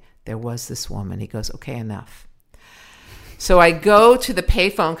say, there was this woman. He goes, okay, enough. So I go to the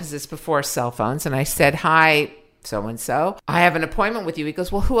payphone because it's before cell phones. And I said, hi, so-and-so, I have an appointment with you. He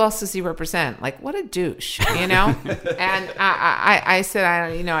goes, well, who else does he represent? Like, what a douche, you know? And I said,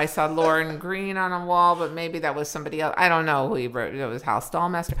 I saw Lauren Green on a wall, but maybe that was somebody else. I don't know who he wrote. It was Hal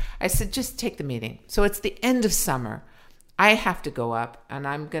Stallmaster. I said, just take the meeting. So it's the end of summer. I have to go up, and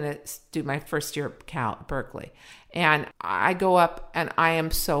I'm going to do my first year at Berkeley. And I go up, and I am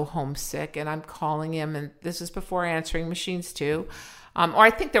so homesick, and I'm calling him, and this is before answering machines too. Or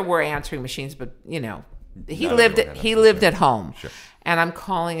I think there were answering machines, but, you know, he lived at home. Sure. And I'm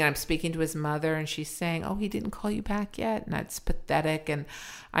calling and I'm speaking to his mother, and she's saying, oh, he didn't call you back yet. And that's pathetic. And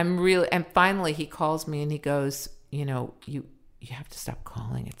and finally he calls me and he goes, you know, you have to stop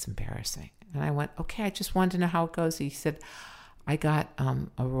calling. It's embarrassing. And I went, okay, I just wanted to know how it goes. He said, I got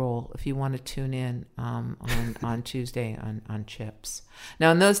a role if you want to tune in on Tuesday on Chips.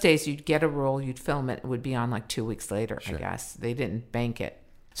 Now in those days you'd get a role, you'd film it would be on like 2 weeks later. Sure. I guess they didn't bank it.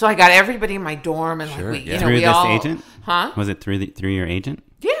 So I got everybody in my dorm, and sure, like we, yeah. Through we this all, agent? Huh? Was it through your agent?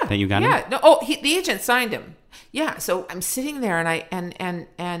 Yeah, that you got him. Yeah, no, the agent signed him. Yeah, so I'm sitting there,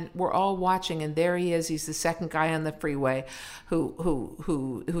 and we're all watching, and there he is. He's the second guy on the freeway,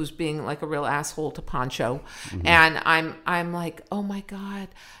 who's being like a real asshole to Pancho, mm-hmm. And I'm like, oh my God,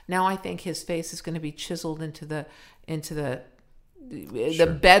 now I think his face is going to be chiseled into the sure.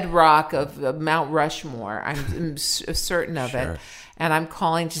 bedrock of Mount Rushmore. I'm certain of sure. it. And I'm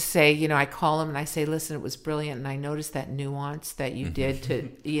calling to say, you know, I call him and I say, listen, it was brilliant. And I noticed that nuance that you did to,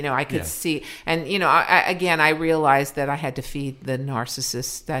 you know, I could see. And, you know, I realized that I had to feed the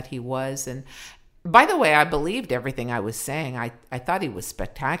narcissist that he was. And by the way, I believed everything I was saying. I thought he was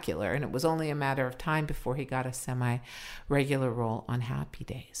spectacular. And it was only a matter of time before he got a semi-regular role on Happy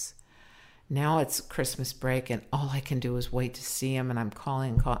Days. Now it's Christmas break, and all I can do is wait to see him. And I'm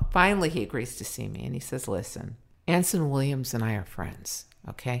calling. Finally, he agrees to see me. And he says, listen, Anson Williams and I are friends,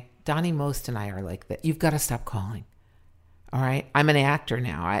 okay? Donnie Most and I are like that. You've got to stop calling, all right? I'm an actor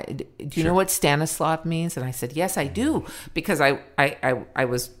now. Do you know what Stanislav means? And I said, yes, I do, because I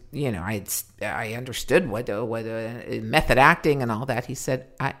was, you know, I understood what method acting and all that. He said,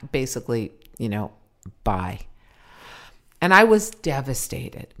 basically, you know, bye. And I was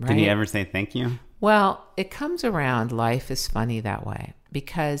devastated, right? Did he ever say thank you? Well, it comes around. Life is funny that way,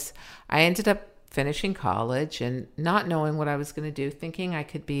 because I ended up finishing college and not knowing what I was going to do, thinking I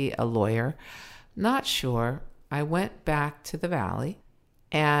could be a lawyer. Not sure. I went back to the Valley,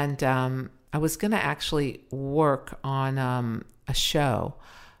 and I was going to actually work on a show,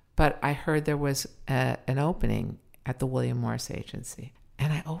 but I heard there was an opening at the William Morris Agency.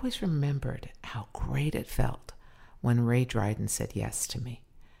 And I always remembered how great it felt when Ray Dryden said yes to me.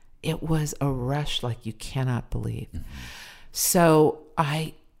 It was a rush like you cannot believe. Mm-hmm. So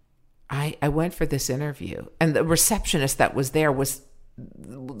I went for this interview, and the receptionist that was there was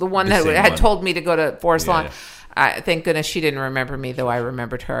the one The that same had one. told me to go to Forest Yeah, Lawn. yeah. Thank goodness she didn't remember me, though I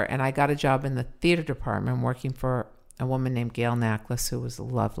remembered her. And I got a job in the theater department working for a woman named Gail Naklis, who was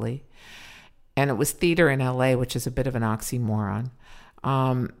lovely. And it was theater in LA, which is a bit of an oxymoron.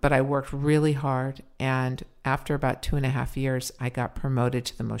 But I worked really hard. And after about 2.5 years, I got promoted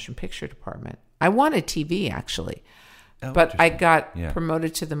to the motion picture department. I wanted TV, actually. Oh, But I interesting. got Yeah.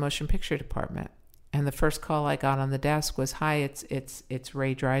 promoted to the motion picture department. And the first call I got on the desk was, "Hi, it's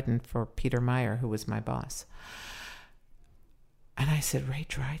Ray Dryden for Peter Meyer, who was my boss." And I said, "Ray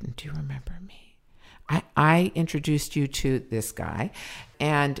Dryden, do you remember me? I introduced you to this guy,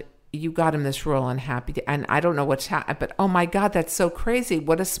 and you got him this role, and and I don't know what's happened, but oh my God, that's so crazy.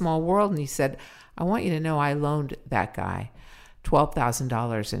 What a small world." And he said, "I want you to know I loaned that guy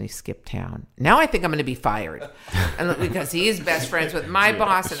 $12,000 and he skipped town. Now I think I'm going to be fired." And because he is best friends with my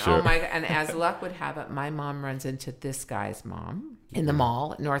boss. And sure. and as luck would have it, my mom runs into this guy's mom in the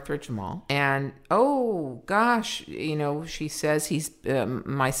mall, Northridge Mall. And oh gosh, she says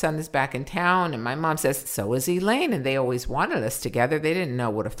my son is back in town. And my mom says, "So is Elaine." And they always wanted us together. They didn't know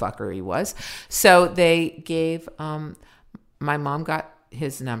what a fucker he was. So they gave, my mom got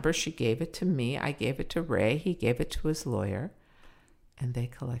his number. She gave it to me. I gave it to Ray. He gave it to his lawyer. And they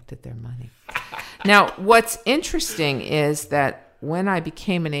collected their money. Now, what's interesting is that when I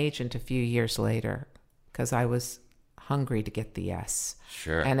became an agent a few years later, because I was hungry to get the yes.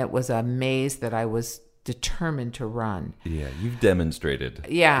 Sure. And it was a maze that I was determined to run. Yeah, you've demonstrated.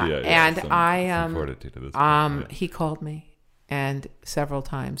 Yeah. And some fortitude to this point. he called me and several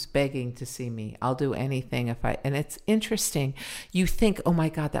times begging to see me. I'll do anything and it's interesting. You think, oh my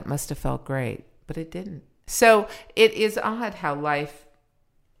God, that must have felt great, but it didn't. So it is odd how life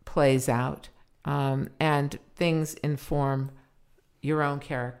plays out, and things inform your own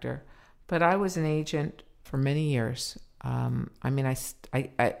character. But I was an agent for many years. I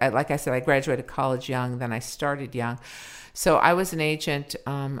like I said, I graduated college young, then I started young. So I was an agent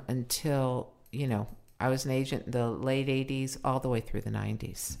until, I was an agent in the late 80s all the way through the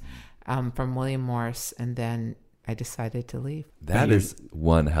 90s, from William Morris, and then I decided to leave. That is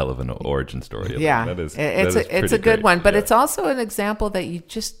one hell of an origin story. Yeah, that is, it's a pretty good great. one, but Yeah. it's also an example that you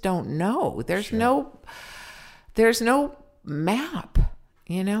just don't know. There's no map,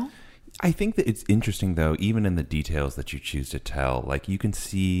 I think that it's interesting, though, even in the details that you choose to tell. Like, you can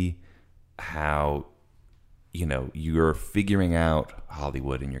see how, you're figuring out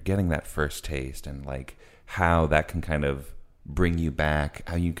Hollywood and you're getting that first taste, and like how that can kind of bring you back,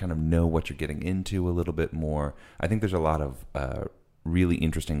 how you kind of know what you're getting into a little bit more. I think there's a lot of really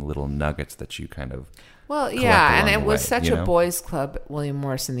interesting little nuggets that you kind of collect and along it the was way, such a boys' club, William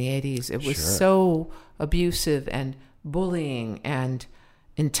Morris, in the 80s. It was Sure. so abusive and bullying and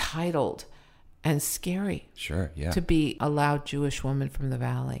entitled and scary Sure, yeah. to be a loud Jewish woman from the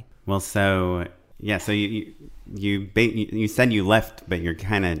Valley. Well, so yeah, so you said you left, but you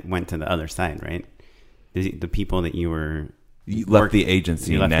kind of went to the other side, right? The people that you were You left the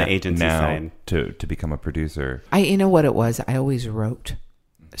agency. You left now, the agency now side. to become a producer. You know what it was? I always wrote.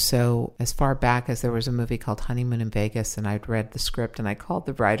 So as far back as there was a movie called Honeymoon in Vegas, and I'd read the script, and I called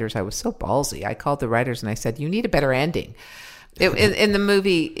the writers. I was so ballsy. I called the writers and I said, "You need a better ending." In the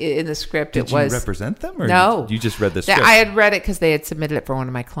movie, in the script, Did it was... you represent them? Or No. you just read the script? I had read it because they had submitted it for one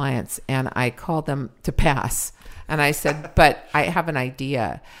of my clients, and I called them to pass. And I said, "But I have an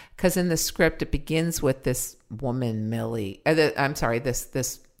idea." Because in the script, it begins with this woman, Millie.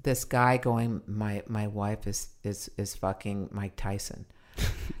 This guy going, my wife is fucking Mike Tyson.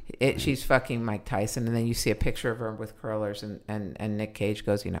 She's fucking Mike Tyson. And then you see a picture of her with curlers, and Nick Cage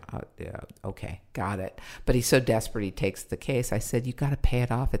goes, "Oh, yeah, okay, got it." But he's so desperate, he takes the case. I said, "You got to pay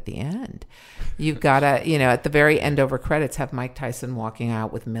it off at the end. You've got to, at the very end over credits, have Mike Tyson walking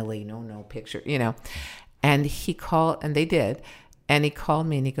out with Millie. No picture, And he called, and they did. And he called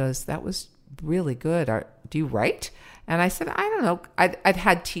me and he goes, "That was really good. Do you write?" And I said, "I don't know. I'd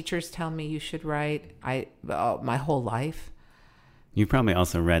had teachers tell me you should write my whole life." You probably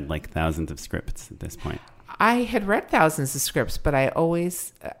also read like thousands of scripts at this point. I had read thousands of scripts, but I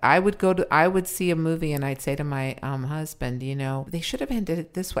would see a movie and I'd say to my husband, they should have ended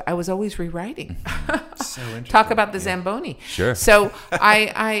it this way. I was always rewriting. So interesting. Talk about the Zamboni. Sure. So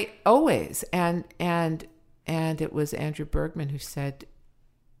I always, and it was Andrew Bergman who said,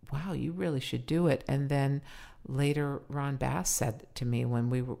 "Wow, you really should do it." And then later Ron Bass said to me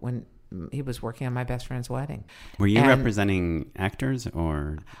when he was working on My Best Friend's Wedding. Were you And representing actors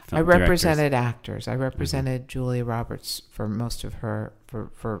or film I directors? represented actors. I represented Julia Roberts for most of her,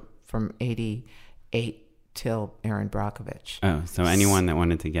 from 88 till Erin Brockovich. Oh, so anyone that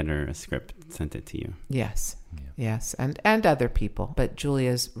wanted to get her a script sent it to you. Yes. Yes, and other people. But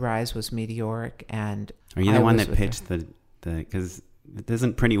Julia's rise was meteoric, and Are you the I one was that with her. pitched the because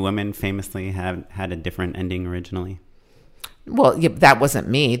doesn't Pretty Woman famously had a different ending originally? Well, yeah, that wasn't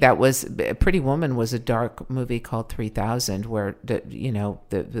me. That was Pretty Woman was a dark movie called 3000, where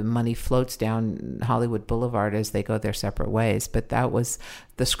the money floats down Hollywood Boulevard as they go their separate ways. But that was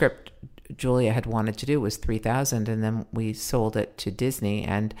the script Julia had wanted to do was 3000, and then we sold it to Disney,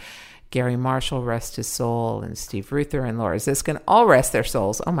 and Gary Marshall, rest his soul, and Steve Ruther and Laura Ziskin all rest their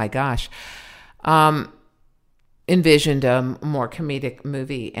souls. Oh my gosh. Envisioned a more comedic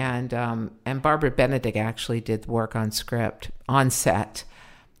movie, and Barbara Benedict actually did work on script on set,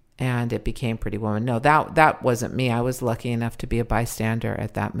 and it became Pretty Woman. No, that wasn't me. I was lucky enough to be a bystander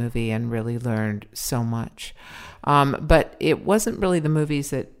at that movie and really learned so much. But it wasn't really the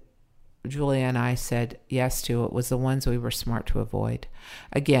movies that Julia and I said yes to. It was the ones we were smart to avoid.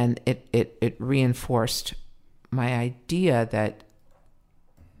 Again, it reinforced my idea that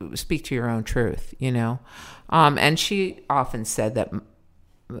speak to your own truth, and she often said that,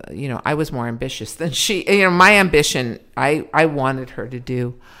 I was more ambitious than she, my ambition, I wanted her to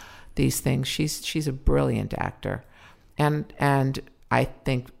do these things. She's a brilliant actor, and I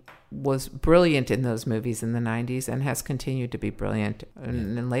think was brilliant in those movies in the 90s and has continued to be brilliant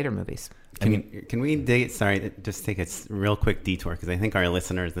in later movies. Can we just take a real quick detour, because I think our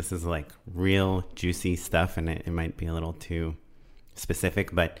listeners, this is like real juicy stuff, and it might be a little too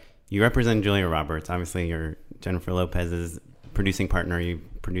specific, but you represent Julia Roberts. Obviously, you're Jennifer Lopez's producing partner. You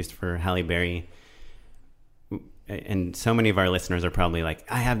produced for Halle Berry. And so many of our listeners are probably like,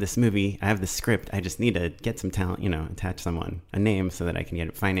 I have this movie, I have this script, I just need to get some talent, attach someone, a name, so that I can get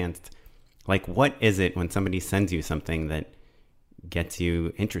it financed. Like, what is it when somebody sends you something that gets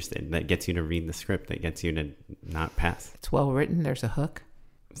you interested, that gets you to read the script, that gets you to not pass? It's well written. There's a hook.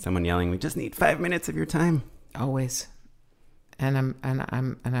 Someone yelling, "We just need 5 minutes of your time." Always. And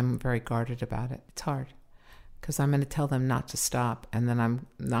I'm very guarded about it. It's hard, because I'm going to tell them not to stop, and then I'm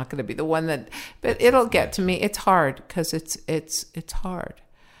not going to be the one that. But it'll get to me. It's hard because it's hard.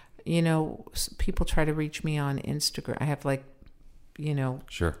 People try to reach me on Instagram. I have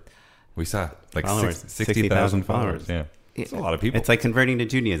Sure, we saw like followers, 60,000 followers. Yeah, it's a lot of people. It's like converting to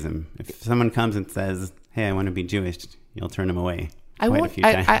Judaism. If someone comes and says, "Hey, I want to be Jewish," you'll turn them away. I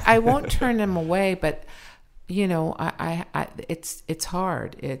won't turn them away, but it's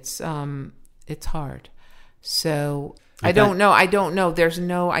hard. It's hard. So I don't know. There's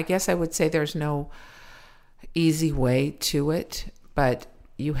no, I guess I would say there's no easy way to it, but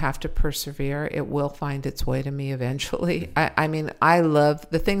you have to persevere. It will find its way to me eventually. I mean, I love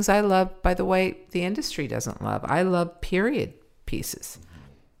the things I love, by the way, the industry doesn't love. I love period pieces.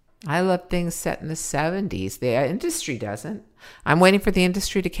 I love things set in the 70s. The industry doesn't. I'm waiting for the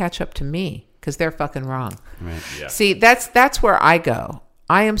industry to catch up to me, because they're fucking wrong. Right. Yeah. See, that's where I go.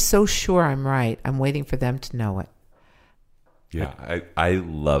 I am so sure I'm right. I'm waiting for them to know it. Yeah, I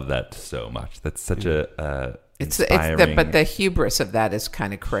love that so much. That's such a It's inspiring. but the hubris of that is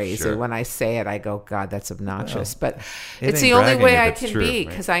kind of crazy. Sure. When I say it, I go, God, that's obnoxious. Well, but it it's ain't the only bragging way if I it's can true, be, right?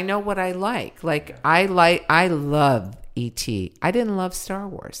 because I know what I like. I love E.T. I didn't love Star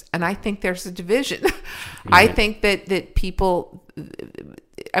Wars, and I think there's a division. I think that people.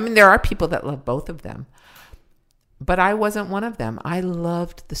 I mean, there are people that love both of them, but I wasn't one of them. I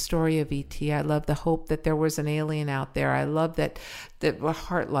loved the story of E.T. I loved the hope that there was an alien out there. I loved that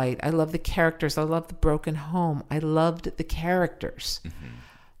Heartlight. I loved the characters. I loved the broken home. I loved the characters. Mm-hmm.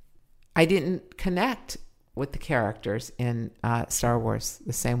 I didn't connect with the characters in Star Wars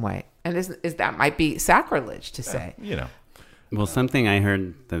the same way. And is that might be sacrilege to say. Well, something I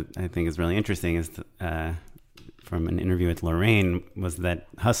heard that I think is really interesting is from an interview with Lorraine, was that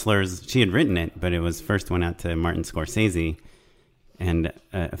Hustlers, she had written it, but it was first went out to Martin Scorsese and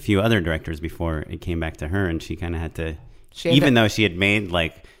a few other directors before it came back to her, and she kind of had to, even though she had made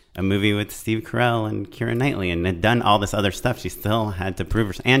like a movie with Steve Carell and Keira Knightley and had done all this other stuff, she still had to prove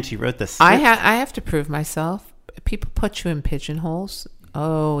herself. And she wrote the script. I have to prove myself. People put you in pigeonholes.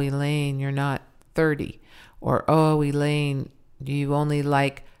 Oh, Elaine, you're not 30. Or, oh, Elaine, you only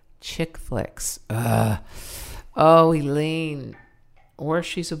like chick flicks. Oh, Elaine. Or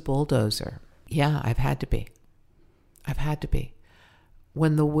she's a bulldozer. Yeah, I've had to be.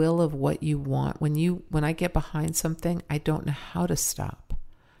 When the will of what you want, when I get behind something, I don't know how to stop.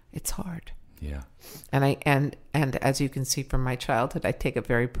 It's hard. Yeah. And as you can see from my childhood, I take it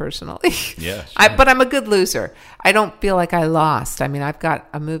very personally. Yeah. Sure. But I'm a good loser. I don't feel like I lost. I mean, I've got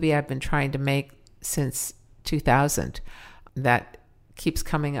a movie I've been trying to make since 2000 that keeps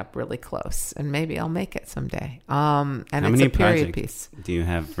coming up really close, and maybe I'll make it someday. And How it's many a period projects piece. do you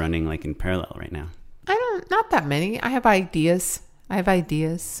have running like in parallel right now? Not that many. I have ideas. I'm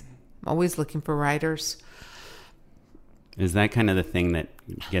always looking for writers. Is that kind of the thing that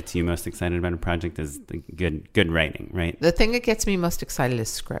gets you most excited about a project, is the good writing, right? The thing that gets me most excited is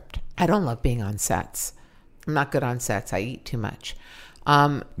script. I don't love being on sets. I'm not good on sets. I eat too much.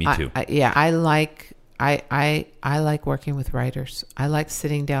 Me too. I like working with writers. I like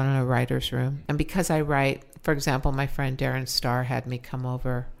sitting down in a writer's room. And because I write, for example, my friend Darren Star had me come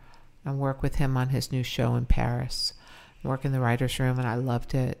over and work with him on his new show in Paris. Work in the writer's room, and I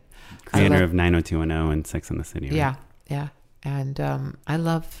loved it. Creator of 90210 and Sex and the City. Right? Yeah. And I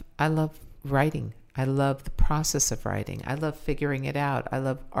love writing. I love the process of writing. I love figuring it out. I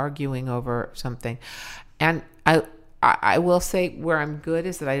love arguing over something. And I will say where I'm good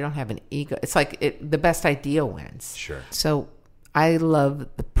is that I don't have an ego. It's like the best idea wins. Sure. So I love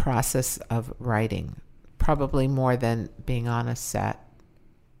the process of writing, probably more than being on a set.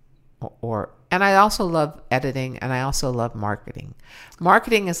 And I also love editing, and I also love marketing.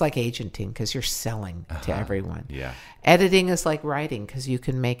 Marketing is like agenting because you're selling to everyone. Yeah. Editing is like writing because you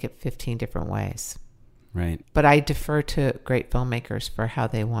can make it 15 different ways. Right. But I defer to great filmmakers for how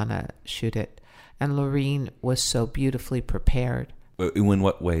they want to shoot it. And Lorene was so beautifully prepared. In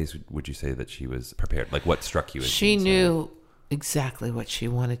what ways would you say that she was prepared? Like, what struck you? She knew exactly what she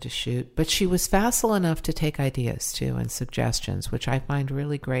wanted to shoot, but she was facile enough to take ideas too and suggestions, which I find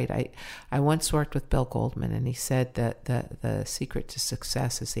really great. I once worked with Bill Goldman, and he said that the secret to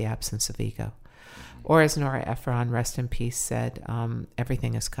success is the absence of ego. Or as Nora Ephron, rest in peace, said,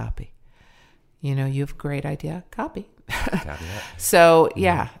 everything is copy. You have a great idea, copy. So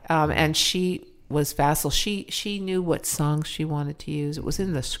yeah, and she was facile. She knew what songs she wanted to use. It was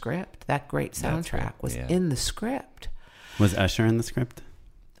in the script. That great soundtrack was in the script. Was Usher in the script?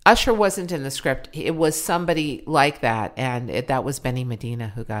 Usher wasn't in the script. It was somebody like that, and that was Benny Medina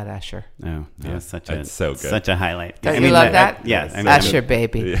who got Usher. Oh, that was such a highlight. Don't you love that? Yes. Usher,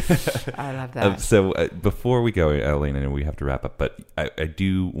 baby. I love that. So before we go, Elaine, I know we have to wrap up, but I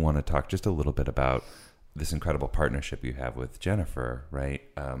do want to talk just a little bit about this incredible partnership you have with Jennifer, right?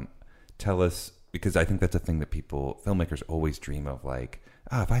 Tell us, because I think that's a thing that filmmakers always dream of, like,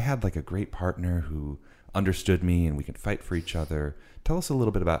 if I had like a great partner who understood me and we could fight for each other. Tell us a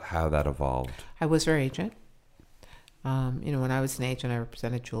little bit about how that evolved. I was her agent. When I was an agent, I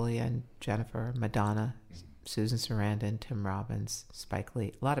represented Julia and Jennifer, Madonna, Susan Sarandon, Tim Robbins, Spike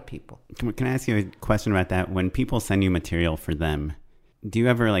Lee, a lot of people. Can I ask you a question about that? When people send you material for them, do you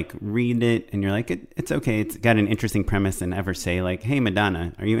ever like read it and you're like, it's okay, it's got an interesting premise, and ever say like, hey,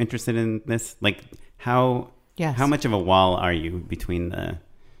 Madonna, are you interested in this? Like how much of a wall are you between them?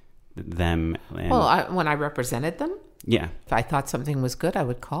 And... Well, when I represented them, yeah. If I thought something was good, I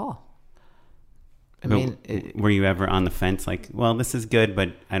would call. Were you ever on the fence, like, well, this is good,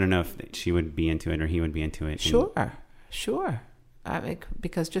 but I don't know if she would be into it or he would be into it? Sure. I mean,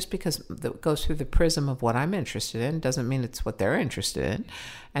 because it goes through the prism of what I'm interested in doesn't mean it's what they're interested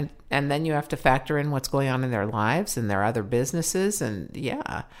in, and then you have to factor in what's going on in their lives and their other businesses, and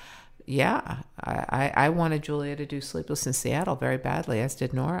I wanted Julia to do Sleepless in Seattle very badly, as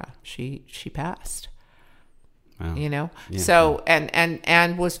did Nora. She passed. Wow. Yeah. So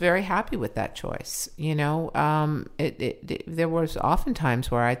and was very happy with that choice. There was often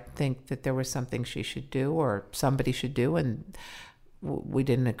times where I think that there was something she should do or somebody should do, and we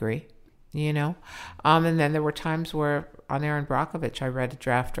didn't agree. And then there were times where on Erin Brockovich, I read a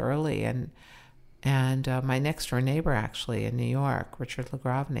draft early, and my next door neighbor actually in New York, Richard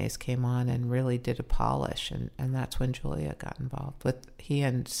LaGravenese, came on and really did a polish, and that's when Julia got involved with he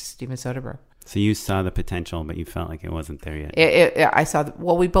and Steven Soderbergh. So you saw the potential, but you felt like it wasn't there yet.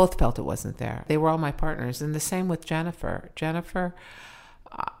 We both felt it wasn't there. They were all my partners, and the same with Jennifer.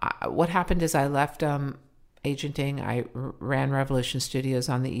 What happened is I left agenting. I ran Revolution Studios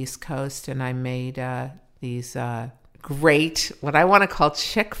on the East Coast, and I made these great, what I want to call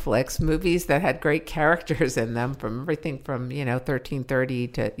chick flicks, movies that had great characters in them, from everything from 1330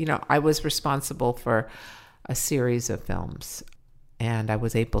 to I was responsible for a series of films, and I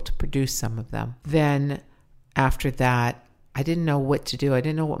was able to produce some of them. Then after that, I didn't know what to do. I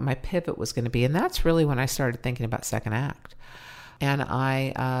didn't know what my pivot was going to be, and that's really when I started thinking about second act. And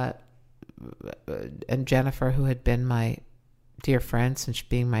and Jennifer, who had been my dear friend since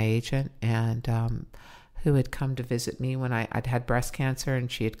being my agent, and who had come to visit me when I'd had breast cancer,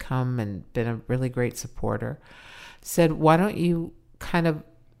 and she had come and been a really great supporter, said, why don't you kind of,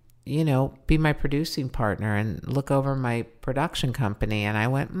 be my producing partner and look over my production company? And I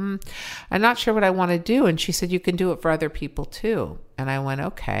went, I'm not sure what I want to do. And she said, you can do it for other people too. And I went,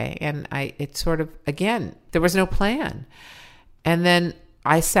 okay. And it sort of, again, there was no plan. And then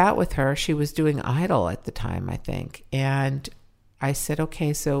I sat with her. She was doing Idol at the time, I think. And I said,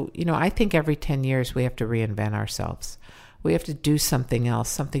 okay, so, I think every 10 years we have to reinvent ourselves. We have to do something else,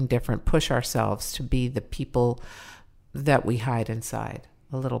 something different, push ourselves to be the people that we hide inside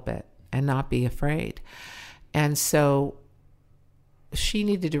a little bit and not be afraid. And so she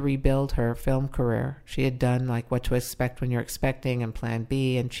needed to rebuild her film career. She had done like What to Expect When You're Expecting and Plan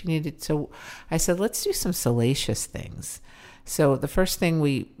B. And so I said, let's do some salacious things. So the first thing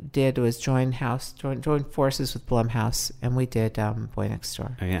we did was join forces with Blumhouse, and we did Boy Next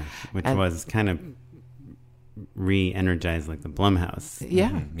Door. Oh yeah, which was kind of re-energized like the Blumhouse.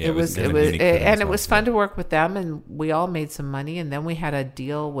 Yeah, Mm-hmm. it was, and it was fun to work with them, and we all made some money. And then we had a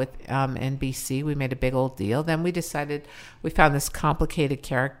deal with NBC. We made a big old deal. Then we decided we found this complicated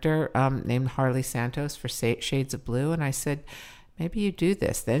character named Harley Santos for Shades of Blue, and I said, maybe you do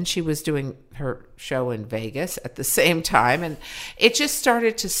this. Then she was doing her show in Vegas at the same time, and it just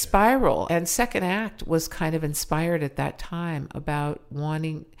started to spiral. And Second Act was kind of inspired at that time about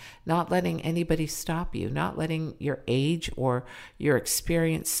not letting anybody stop you, not letting your age or your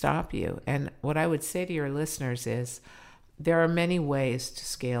experience stop you. And what I would say to your listeners is there are many ways to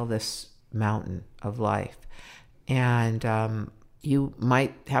scale this mountain of life. And you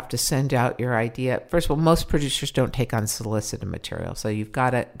might have to send out your idea. First of all, most producers don't take unsolicited material, so you've got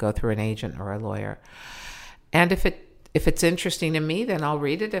to go through an agent or a lawyer. And if it's interesting to me, then I'll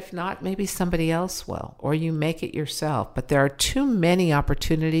read it. If not, maybe somebody else will, or you make it yourself. But there are too many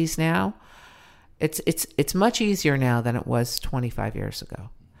opportunities now. It's much easier now than it was 25 years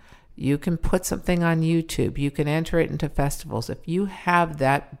ago. You can put something on YouTube. You can enter it into festivals. If you have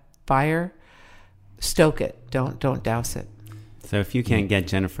that fire, stoke it. Don't douse it. So if you can't get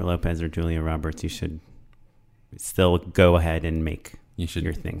Jennifer Lopez or Julia Roberts, you should still go ahead and make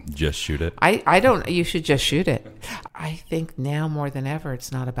your thing. Just shoot it. You should just shoot it. I think now more than ever,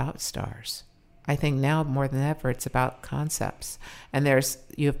 it's not about stars. I think now more than ever, it's about concepts. And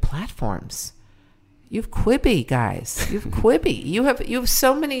you have platforms. You have Quibi, guys. You have Quibi. You have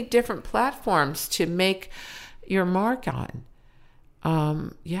so many different platforms to make your mark on.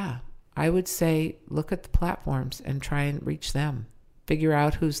 Yeah. I would say look at the platforms and try and reach them. Figure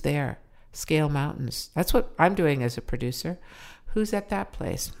out who's there. Scale mountains. That's what I'm doing as a producer. Who's at that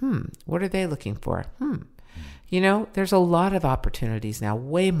place? What are they looking for? There's a lot of opportunities now,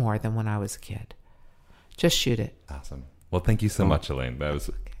 way more than when I was a kid. Just shoot it. Awesome. Well, thank you so much, Elaine. That was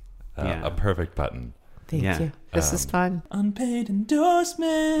a perfect button. Thank you. This is fun. Unpaid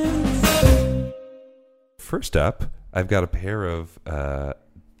endorsements. First up, I've got a pair of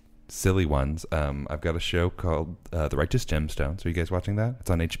silly ones. I've got a show called The Righteous Gemstones. Are you guys watching that? It's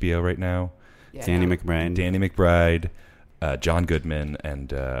on HBO right now. Yeah, Danny McBride, John Goodman,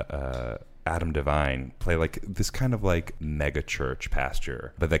 and Adam Devine play like this kind of like mega church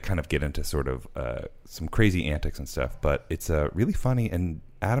pastor, but they kind of get into sort of some crazy antics and stuff. But it's really funny, and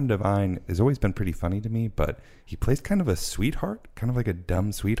Adam Devine has always been pretty funny to me, but he plays kind of a sweetheart, kind of like a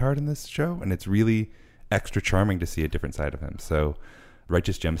dumb sweetheart in this show, and it's really extra charming to see a different side of him. So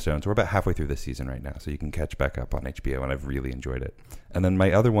Righteous Gemstones, we're about halfway through this season right now, so you can catch back up on HBO, and I've really enjoyed it. And then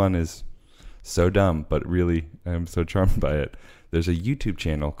my other one is so dumb, but really I'm so charmed by it. There's a YouTube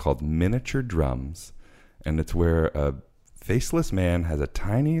channel called Miniature Drums, and it's where a faceless man has a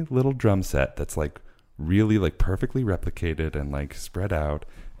tiny little drum set that's like really like perfectly replicated and like spread out,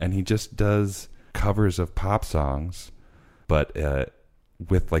 and he just does covers of pop songs, but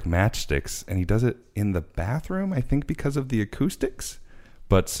with like matchsticks, and he does it in the bathroom, I think because of the acoustics.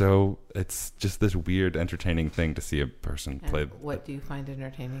 But so it's just this weird, entertaining thing to see a person play. What do you find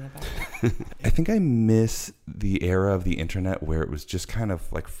entertaining about that? I think I miss the era of the internet where it was just kind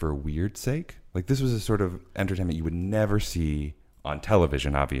of like for weird sake. Like this was a sort of entertainment you would never see on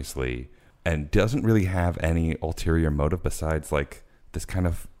television, obviously, and doesn't really have any ulterior motive besides like this kind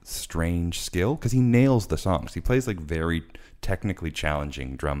of strange skill, because he nails the songs. He plays like very technically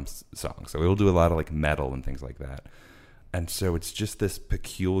challenging drum songs. So he'll do a lot of like metal and things like that. And so it's just this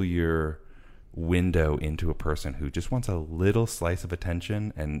peculiar window into a person who just wants a little slice of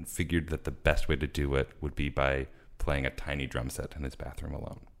attention and figured that the best way to do it would be by playing a tiny drum set in his bathroom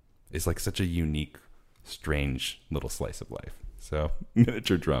alone. It's like such a unique, strange little slice of life. So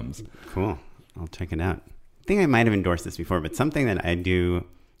Miniature Drums. Cool. I'll check it out. I think I might have endorsed this before, but something that I do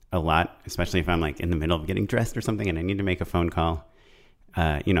a lot, especially if I'm like in the middle of getting dressed or something and I need to make a phone call,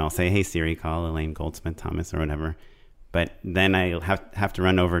 I'll say, hey, Siri, call Elaine Goldsmith Thomas or whatever. But then I have to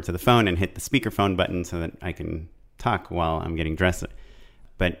run over to the phone and hit the speakerphone button so that I can talk while I'm getting dressed.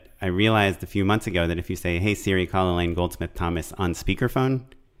 But I realized a few months ago that if you say, hey, Siri, call Elaine Goldsmith Thomas on speakerphone,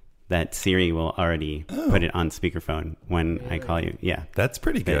 that Siri will already put it on speakerphone when I call you. Yeah. That's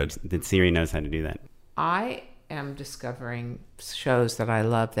pretty good. That Siri knows how to do that. I am discovering shows that I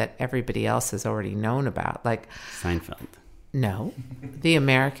love that everybody else has already known about, like Seinfeld. No, The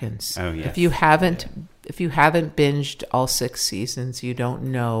Americans. Oh, yes. If you haven't binged all 6 seasons, you don't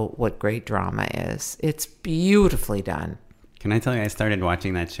know what great drama is. It's beautifully done. Can I tell you, I started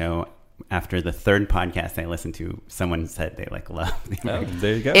watching that show after the 3rd podcast I listened to. Someone said they love The Americans.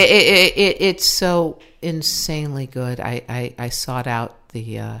 There you go. It's so insanely good. I sought out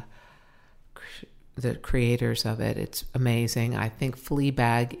the creators of it. It's amazing. I think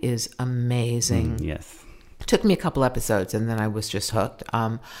Fleabag is amazing. Yes. It took me a couple episodes and then I was just hooked.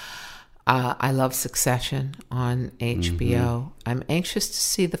 I love Succession on HBO. I'm anxious to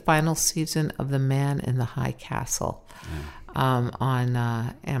see the final season of The Man in the High Castle on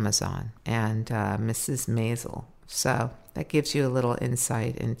Amazon and Mrs. Maisel. So that gives you a little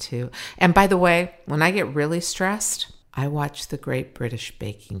insight into. And by the way, when I get really stressed, I watch The Great British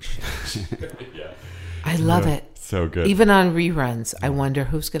Baking Show. I love it. So good. Even on reruns, I wonder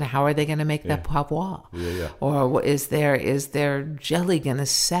how are they going to make that pavois? Or is their jelly going to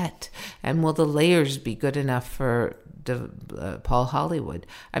set? And will the layers be good enough for Paul Hollywood?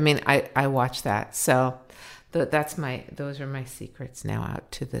 I mean, I watch that. So those are my secrets now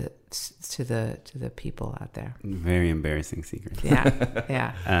out to the people out there. Very embarrassing secrets.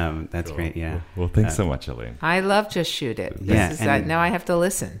 Yeah. That's great. Yeah. Well, thanks so much, Elaine. I love Just Shoot It. Now I have to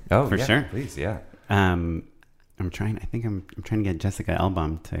listen. Oh, for sure. Please, yeah. I'm trying to get Jessica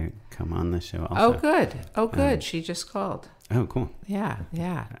Elbaum to come on the show also. Oh, good. She just called. Oh, cool. Yeah.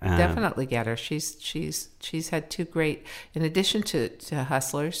 Definitely get her. She's had 2 great, in addition to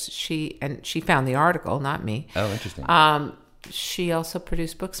Hustlers, she found the article, not me. Oh, interesting. She also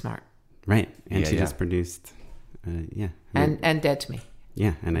produced Booksmart. Right. And she just produced, And Dead to Me.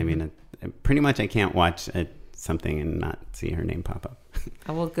 Yeah. And I mean, pretty much I can't watch something and not see her name pop up.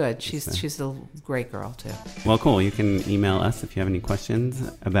 Oh, well, good. She's a great girl, too. Well, cool. You can email us if you have any questions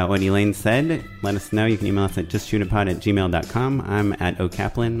about what Elaine said. Let us know. You can email us at justshootitpod@gmail.com. I'm at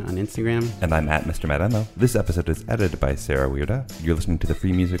OKaplan on Instagram. And I'm at Mr. Matt Emo. This episode is edited by Sarah Weirda. You're listening to the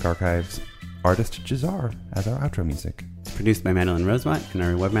Free Music Archive's artist Jazar as our outro music. It's produced by Madeline Rosewat, and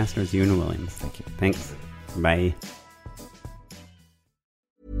our webmaster is Ewan Williams. Thank you. Thanks. Bye.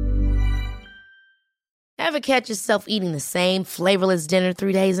 Ever catch yourself eating the same flavorless dinner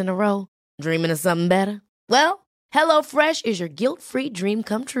 3 days in a row? Dreaming of something better? Well, HelloFresh is your guilt-free dream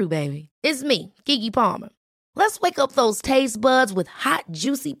come true, baby. It's me, Keke Palmer. Let's wake up those taste buds with hot,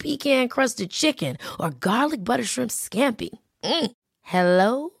 juicy pecan-crusted chicken or garlic butter shrimp scampi.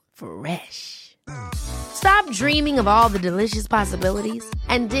 Hello Fresh. Stop dreaming of all the delicious possibilities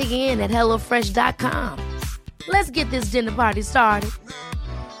and dig in at HelloFresh.com. Let's get this dinner party started.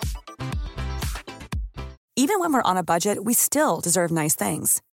 Even when we're on a budget, we still deserve nice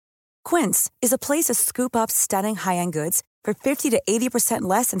things. Quince is a place to scoop up stunning high-end goods for 50 to 80%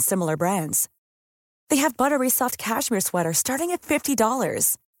 less than similar brands. They have buttery soft cashmere sweaters starting at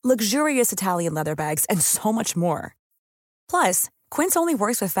 $50, luxurious Italian leather bags, and so much more. Plus, Quince only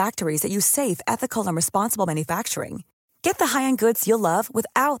works with factories that use safe, ethical, and responsible manufacturing. Get the high-end goods you'll love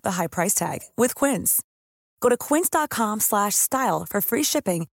without the high price tag with Quince. Go to quince.com/style for free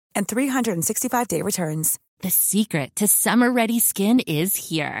shipping and 365-day returns. The secret to summer-ready skin is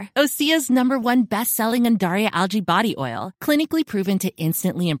here. Osea's #1 best-selling Undaria Algae Body Oil, clinically proven to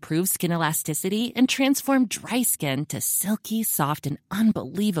instantly improve skin elasticity and transform dry skin to silky, soft, and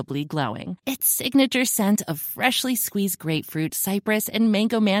unbelievably glowing. Its signature scent of freshly squeezed grapefruit, cypress, and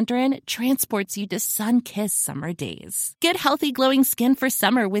mango mandarin transports you to sun-kissed summer days. Get healthy, glowing skin for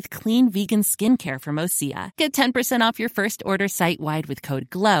summer with clean, vegan skincare from Osea. Get 10% off your first order site-wide with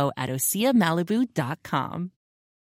code GLOW at OseaMalibu.com.